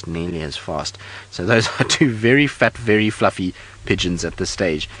get lost nearly as fast. So those are two very fat, very fluffy pigeons at this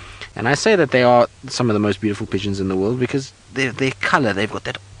stage. And I say that they are some of the most beautiful pigeons in the world because their colour, they've got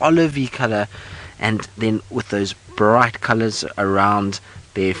that olivey colour, and then with those bright colours around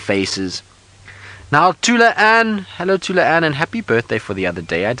their faces. Now, Tula Ann, hello Tula Ann, and happy birthday for the other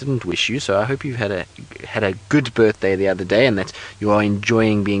day. I didn't wish you, so I hope you've had a good birthday the other day, and that you are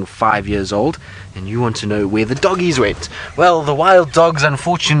enjoying being 5 years old, and you want to know where the doggies went. Well, the wild dogs,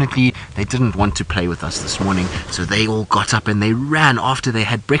 unfortunately, they didn't want to play with us this morning, so they all got up and they ran after they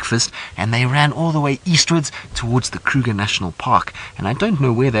had breakfast, and they ran all the way eastwards towards the Kruger National Park. And I don't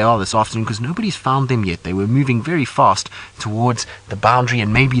know where they are this afternoon because nobody's found them yet. They were moving very fast towards the boundary,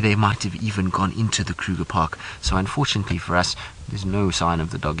 and maybe they might have even gone into the Kruger Park. So unfortunately for us, there's no sign of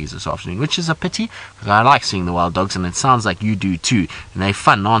the doggies this afternoon, which is a pity, because I like seeing the wild dogs, and it sounds like you do too. And they're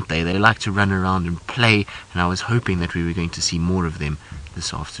fun, aren't they? They like to run around and play, and I was hoping that we were going to see more of them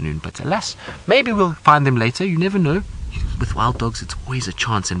this afternoon. But alas, maybe we'll find them later. You never know. With wild dogs, it's always a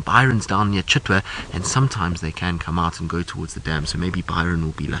chance, and Byron's down near Chitwa, and sometimes they can come out and go towards the dam, so maybe Byron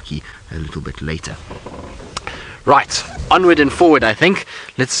will be lucky a little bit later. Right, onward and forward, I think.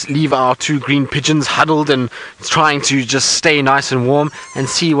 Let's leave our two green pigeons huddled and trying to just stay nice and warm, and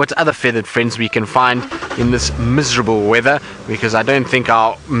see what other feathered friends we can find in this miserable weather, because I don't think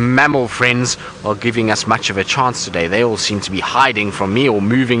our mammal friends are giving us much of a chance today. They all seem to be hiding from me or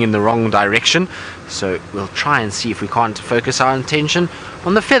moving in the wrong direction, so we'll try and see if we can't focus our attention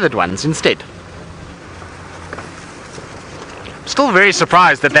on the feathered ones instead. Still very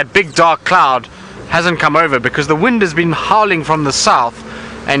surprised that that big dark cloud hasn't come over, because the wind has been howling from the south,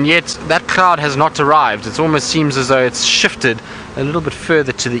 and yet that cloud has not arrived. It almost seems as though it's shifted a little bit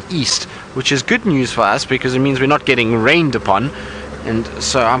further to the east, which is good news for us because it means we're not getting rained upon, and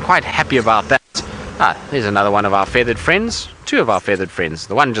so I'm quite happy about that. There's another one of our feathered friends. Two of our feathered friends.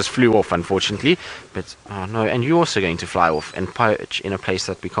 The one just flew off, unfortunately, but oh no, and you're also going to fly off and perch in a place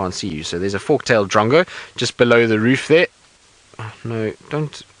that we can't see you. So there's a fork-tailed drongo just below the roof there. Oh no,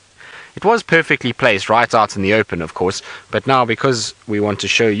 don't. It was perfectly placed right out in the open, of course, but now because we want to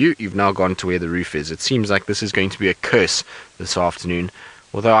show you, you've now gone to where the roof is. It seems like this is going to be a curse this afternoon,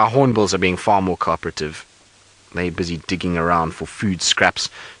 although our hornbills are being far more cooperative. They're busy digging around for food scraps.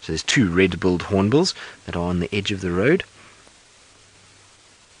 So there's two red-billed hornbills that are on the edge of the road.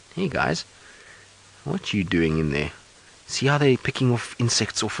 Hey guys, what are you doing in there? See how they're picking off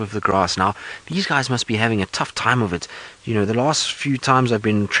insects off of the grass. Now, these guys must be having a tough time of it. You know, the last few times I've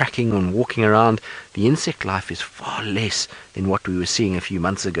been tracking and walking around, the insect life is far less than what we were seeing a few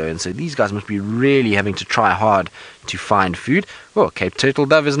months ago. And so these guys must be really having to try hard to find food. Oh, Cape Turtle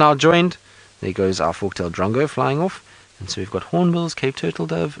Dove is now joined. There goes our fork-tailed drongo flying off. And so we've got hornbills, Cape Turtle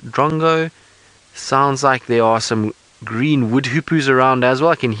Dove, drongo. Sounds like there are some green wood hoopoes around as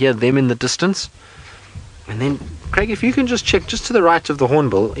well. I can hear them in the distance. And then, Craig, if you can just check just to the right of the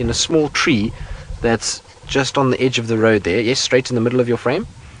hornbill in a small tree that's just on the edge of the road there. Yes, straight in the middle of your frame.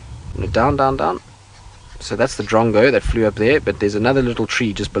 Down, down, down. So that's the drongo that flew up there, but there's another little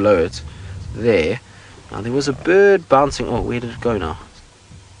tree just below it there. Now there was a bird bouncing. Oh, where did it go now?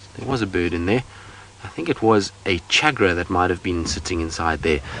 There was a bird in there. I think it was a chagra that might have been sitting inside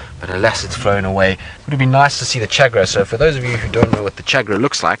there, but alas, it's flown away. It would have been nice to see the chagra. So for those of you who don't know what the chagra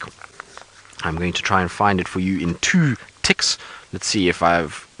looks like, I'm going to try and find it for you in 2 ticks. Let's see if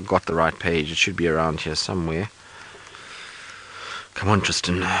I've got the right page. It should be around here somewhere. Come on,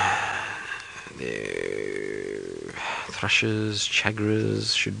 Tristan. There. Thrushes,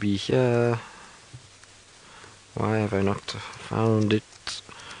 chagras should be here. Why have I not found it?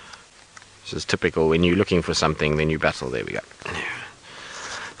 This is typical. When you're looking for something, then you battle. There we go.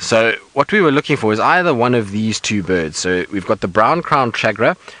 So what we were looking for is either one of these 2 birds. So we've got the brown-crowned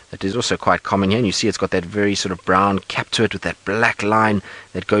chagra that is also quite common here, and you see it's got that very sort of brown cap to it with that black line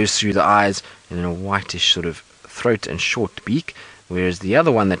that goes through the eyes and then a whitish sort of throat and short beak. Whereas the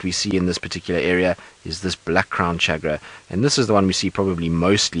other one that we see in this particular area is this black-crowned chagra, and this is the one we see probably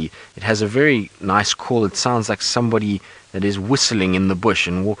mostly. It has a very nice call. It sounds like somebody that is whistling in the bush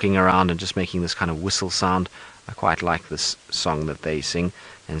and walking around and just making this kind of whistle sound. I quite like this song that they sing.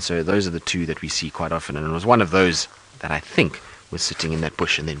 And so those are the 2 that we see quite often. And it was one of those that I think was sitting in that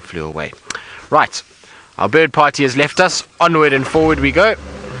bush and then flew away. Right, our bird party has left us. Onward and forward we go.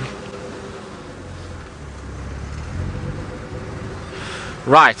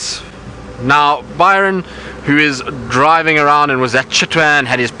 Right, now Byron, who is driving around and was at Chitwa and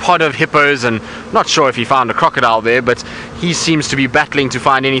had his pod of hippos, and not sure if he found a crocodile there, but he seems to be battling to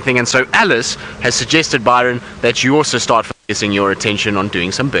find anything. And so Alice has suggested, Byron, that you also start focusing your attention on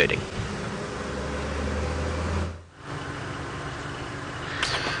doing some birding.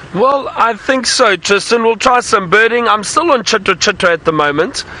 Well, I think so, Tristan. We'll try some birding. I'm still on Chitwa at the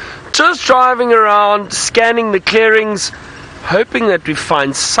moment. Just driving around, scanning the clearings, hoping that we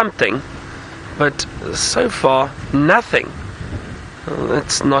find something. But so far, nothing. Well,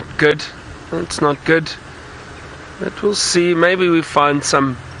 that's not good. That's not good. But we'll see. Maybe we find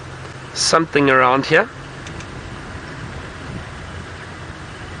something around here.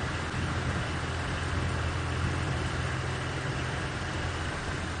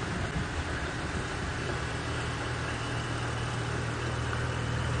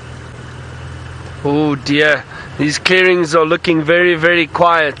 Oh dear, these clearings are looking very, very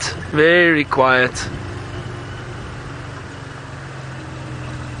quiet. Very quiet.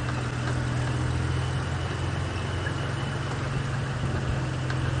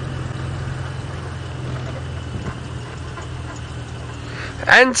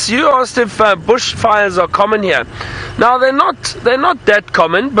 And you asked if bushfires are common here. Now they're not that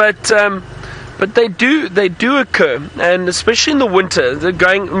common, but they do occur, and especially in the winter.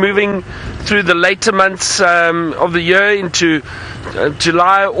 They're moving through the later months of the year into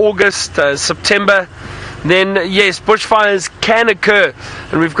July, August, September. Then yes, bushfires can occur,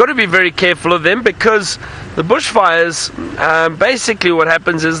 and we've got to be very careful of them, because the bushfires, basically what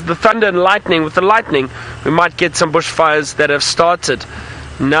happens is the thunder and lightning. With the lightning, we might get some bushfires that have started.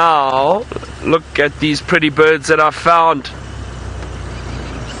 Now look at these pretty birds that I found.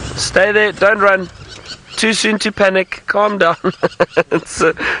 Stay there, don't run. Too soon to panic. Calm down. it's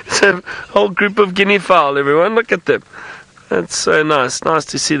a whole group of guinea fowl, everyone. Look at them. That's so nice. Nice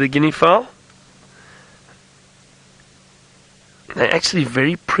to see the guinea fowl. They're actually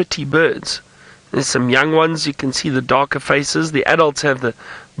very pretty birds. There's some young ones, you can see the darker faces. The adults have the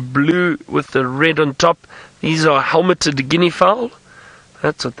blue with the red on top. These are helmeted guinea fowl.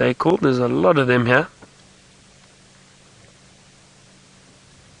 That's what they're called. There's a lot of them here.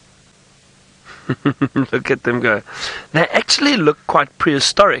 Look at them go. They actually look quite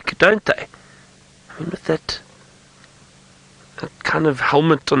prehistoric, don't they? I mean, with that kind of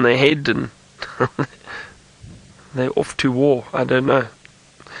helmet on their head, and they're off to war. I don't know.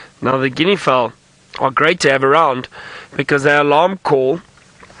 Now, the guinea fowl are great to have around because they alarm call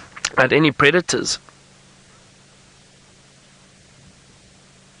at any predators.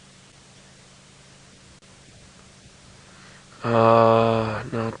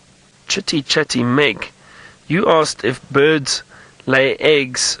 Now, Chitty Chatty Meg, you asked if birds lay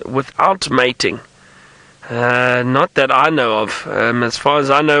eggs without mating. Not that I know of. As far as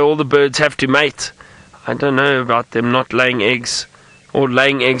I know, all the birds have to mate. I don't know about them not laying eggs or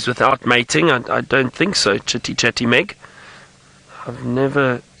laying eggs without mating. I don't think so, Chitty Chatty Meg. I've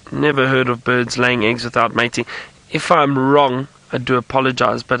never heard of birds laying eggs without mating. If I'm wrong, I do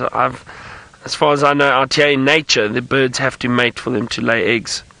apologize, but as far as I know, out here in nature, the birds have to mate for them to lay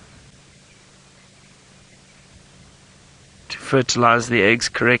eggs, to fertilize the eggs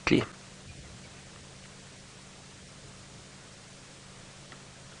correctly.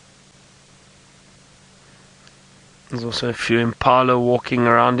 There's also a few impala walking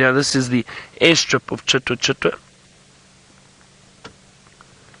around here. This is the airstrip of Chitwa.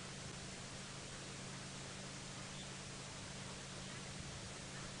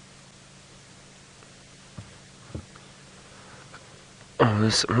 Oh,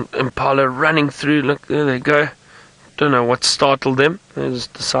 there's some impala running through. Look, there they go. Don't know what startled them. They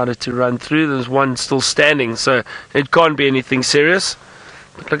just decided to run through. There's one still standing, so it can't be anything serious.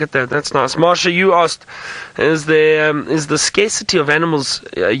 But look at that. That's nice. Marsha, you asked, is the scarcity of animals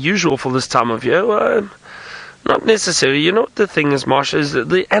usual for this time of year? Well, not necessarily. You know what the thing is, Marsha, is that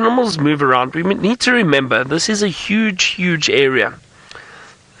the animals move around. We need to remember this is a huge, huge area,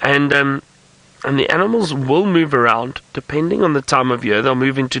 and the animals will move around depending on the time of year. They'll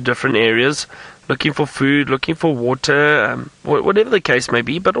move into different areas, looking for food, looking for water, whatever the case may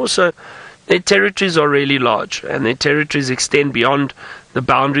be. But also, their territories are really large, and their territories extend beyond the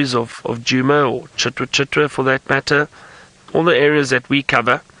boundaries of Djuma or Chitwa for that matter. All the areas that we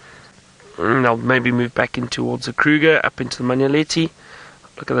cover, they'll maybe move back in towards the Kruger, up into the Manyaleti.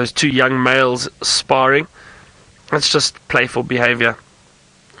 Look at those two young males sparring. That's just playful behavior.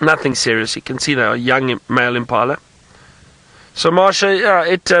 Nothing serious. You can see they are young male impala. So, Marsha,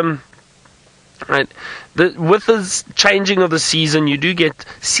 with the changing of the season, you do get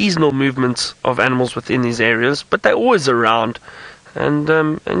seasonal movements of animals within these areas, but they're always around, and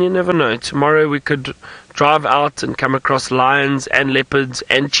you never know. Tomorrow we could drive out and come across lions and leopards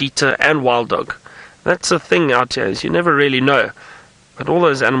and cheetah and wild dog. That's the thing out here, is you never really know. But all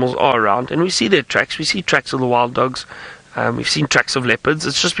those animals are around, and we see their tracks. We see tracks of the wild dogs. We've seen tracks of leopards.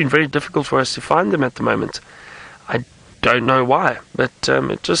 It's just been very difficult for us to find them at the moment. I don't know why, but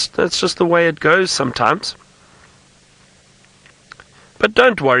that's just the way it goes sometimes. But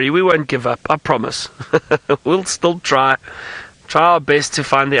don't worry, we won't give up, I promise. We'll still try our best to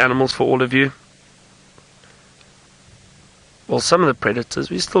find the animals for all of you. Well, some of the predators,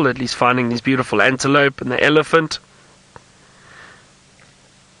 we're still at least finding these beautiful antelope and the elephant.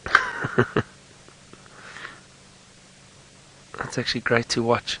 That's actually great to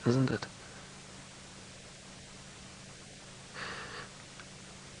watch, isn't it?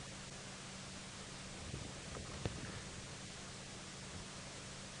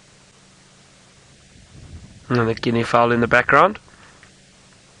 And the guinea fowl in the background.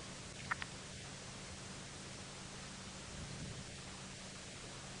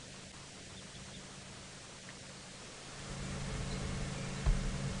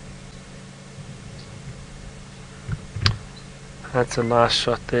 That's a nice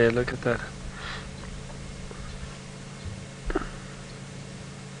shot there, look at that.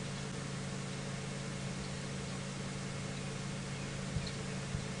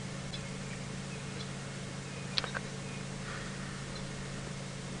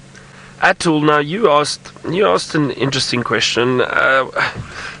 Atul, now you asked an interesting question.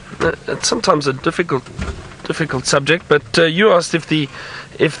 It's sometimes a difficult subject, but you asked if the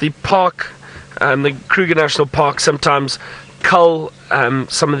park, the Kruger National Park, sometimes cull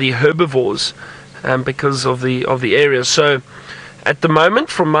some of the herbivores because of the area. So at the moment,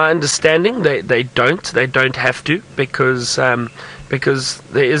 from my understanding, they don't have to, because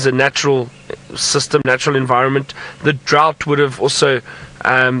there is a natural system, natural environment. The drought would have also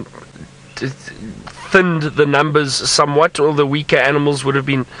thinned the numbers somewhat. All the weaker animals would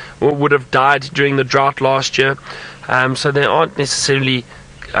have died during the drought last year. So there aren't necessarily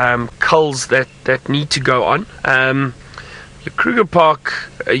culls that need to go on. The Kruger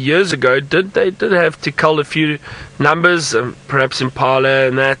Park years ago did have to cull a few numbers, perhaps impala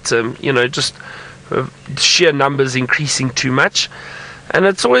and that, just sheer numbers increasing too much, and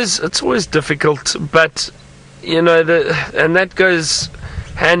it's always difficult. But and that goes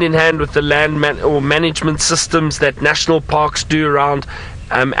hand in hand with the land management systems that national parks do around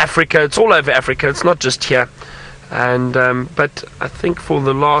Africa. It's all over Africa. It's not just here. And but I think for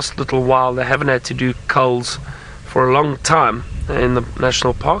the last little while they haven't had to do culls for a long time in the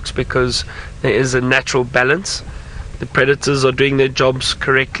national parks because there is a natural balance. The predators are doing their jobs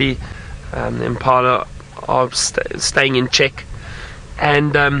correctly. The impala are staying in check.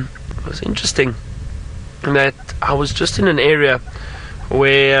 And it was interesting that I was just in an area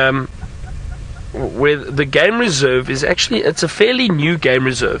where the game reserve is it's a fairly new game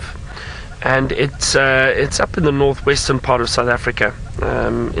reserve, and it's up in the northwestern part of South Africa,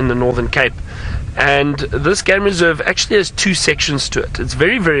 in the Northern Cape. And this game reserve actually has two sections to it. It's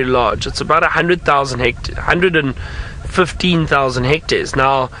very, very large. It's about 115,000 hectares.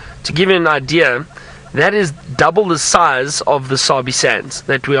 Now, to give you an idea, that is double the size of the Sabi Sands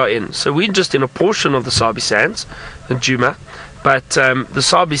that we are in. So we're just in a portion of the Sabi Sands, the Djuma, but the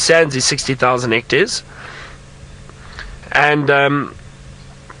Sabi Sands is 60,000 hectares. And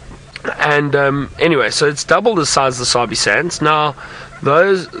anyway, so it's double the size of the Sabi Sands. Now,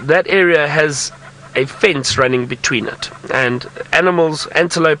 that area has a fence running between it, and animals,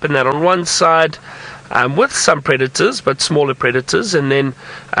 antelope and that on one side, with some predators, but smaller predators, and then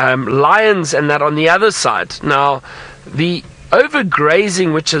lions and that on the other side. Now, the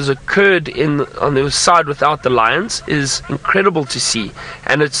overgrazing which has occurred on the side without the lions is incredible to see,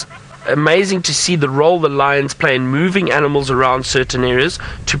 and it's amazing to see the role the lions play in moving animals around certain areas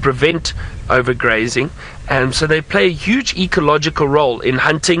to prevent overgrazing. And so they play a huge ecological role in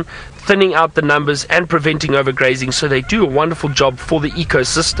hunting, thinning out the numbers and preventing overgrazing. So they do a wonderful job for the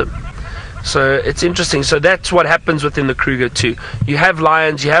ecosystem. So it's interesting. So that's what happens within the Kruger too. You have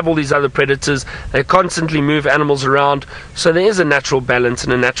lions, you have all these other predators. They constantly move animals around. So there is a natural balance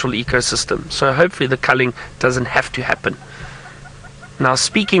and a natural ecosystem. So hopefully the culling doesn't have to happen. Now,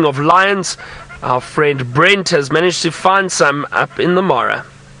 speaking of lions, our friend Brent has managed to find some up in the Mara.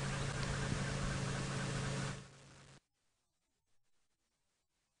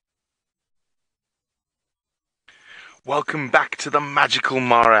 Welcome back to the magical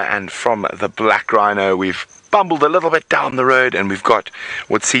Mara, and from the Black Rhino we've bumbled a little bit down the road and we've got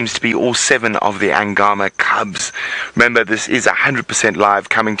what seems to be all 7 of the Angama cubs. Remember, this is 100% live,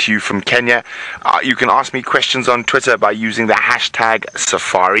 coming to you from Kenya. You can ask me questions on Twitter by using the hashtag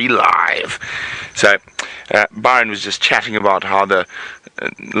 #SafariLive. So Byron was just chatting about how the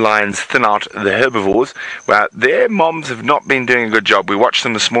lions thin out the herbivores. Well, their moms have not been doing a good job. We watched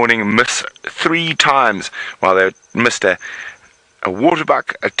them this morning miss 3 times. Well, they missed a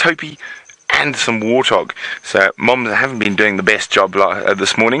waterbuck, a topi, and some warthog. So moms haven't been doing the best job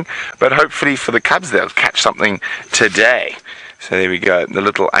this morning, but hopefully for the cubs they'll catch something today. So there we go, the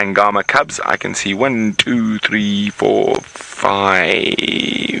little Angama cubs. I can see 1, 2, 3, 4,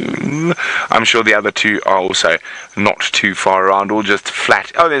 5. I'm sure the other 2 are also not too far around, all just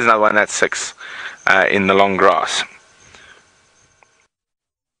flat. Oh, there's another one, that's 6 in the long grass.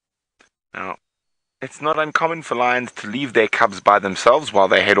 Now, it's not uncommon for lions to leave their cubs by themselves while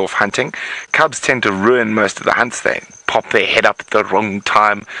they head off hunting. Cubs tend to ruin most of the hunts. They pop their head up at the wrong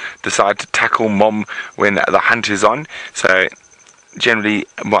time, decide to tackle mom when the hunt is on. So generally,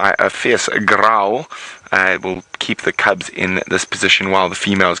 by a fierce growl, will keep the cubs in this position while the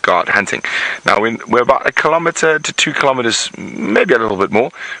females go out hunting. Now, we're about 1 kilometer to 2 kilometers, maybe a little bit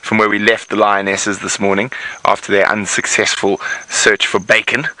more, from where we left the lionesses this morning after their unsuccessful search for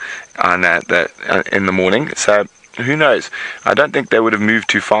bacon in the morning. So who knows? I don't think they would have moved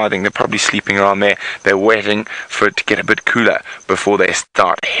too far. I think they're probably sleeping around there. They're waiting for it to get a bit cooler before they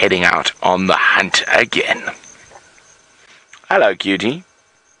start heading out on the hunt again. Hello, cutie.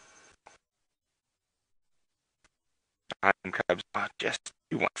 Cubs are just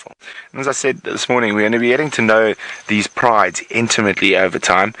wonderful. And as I said this morning, we're going to be getting to know these prides intimately over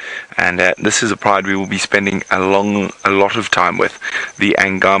time, and this is a pride we will be spending a lot of time with, the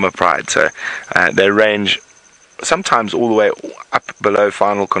Angama pride. So they range sometimes all the way up below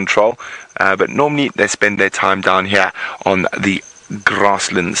final control, but normally they spend their time down here on the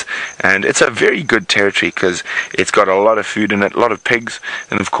grasslands, and it's a very good territory because it's got a lot of food in it, a lot of pigs,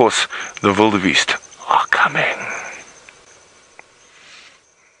 and of course the wildebeest are coming.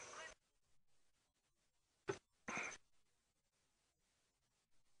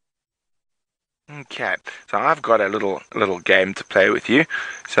 Okay, so I've got a little game to play with you.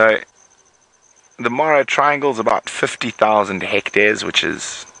 So the Mara Triangle is about 50,000 hectares, which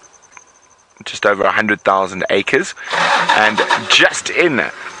is just over 100,000 acres. And just in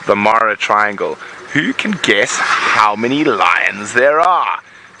the Mara Triangle, who can guess how many lions there are?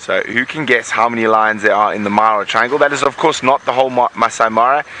 So who can guess how many lions there are in the Mara Triangle? That is, of course, not the whole Masai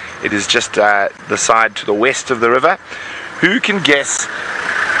Mara. It is just the side to the west of the river. Who can guess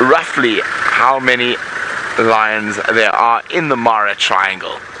roughly how many lions there are in the Mara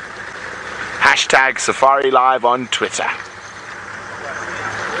Triangle? Hashtag Safari Live on Twitter.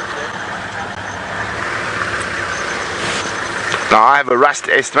 Now I have a rough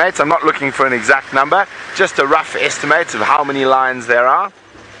estimate. I'm not looking for an exact number, just a rough estimate of how many lions there are.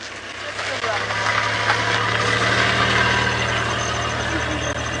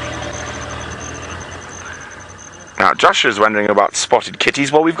 Now Joshua is wondering about spotted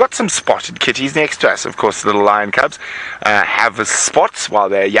kitties. Well, we've got some spotted kitties next to us. Of course, little lion cubs have spots while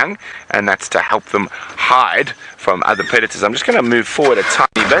they're young, and that's to help them hide from other predators. I'm just going to move forward a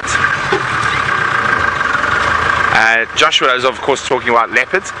tiny bit. Joshua is, of course, talking about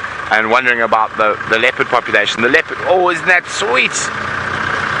leopards and wondering about the leopard population. The leopard, oh, isn't that sweet?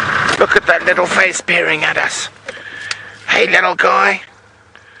 Look at that little face peering at us. Hey, little guy.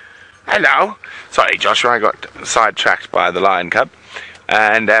 Hello. Sorry, Joshua, I got sidetracked by the lion cub.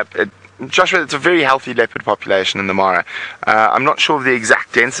 And Joshua, it's a very healthy leopard population in the Mara. I'm not sure of the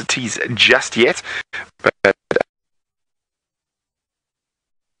exact densities just yet, but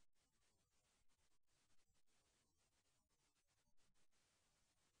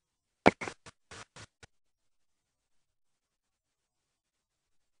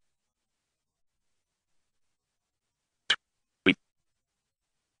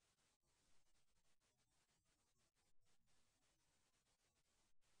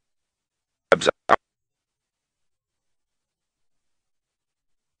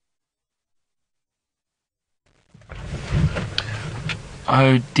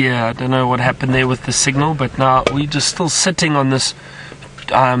Oh dear, I don't know what happened there with the signal, but now we're just still sitting on this,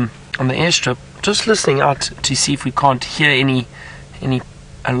 on the airstrip, just listening out to see if we can't hear any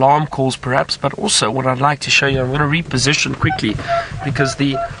alarm calls perhaps. But also what I'd like to show you, I'm going to reposition quickly because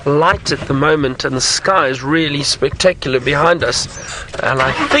the light at the moment and the sky is really spectacular behind us, and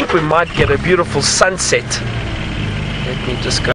I think we might get a beautiful sunset. Let me just go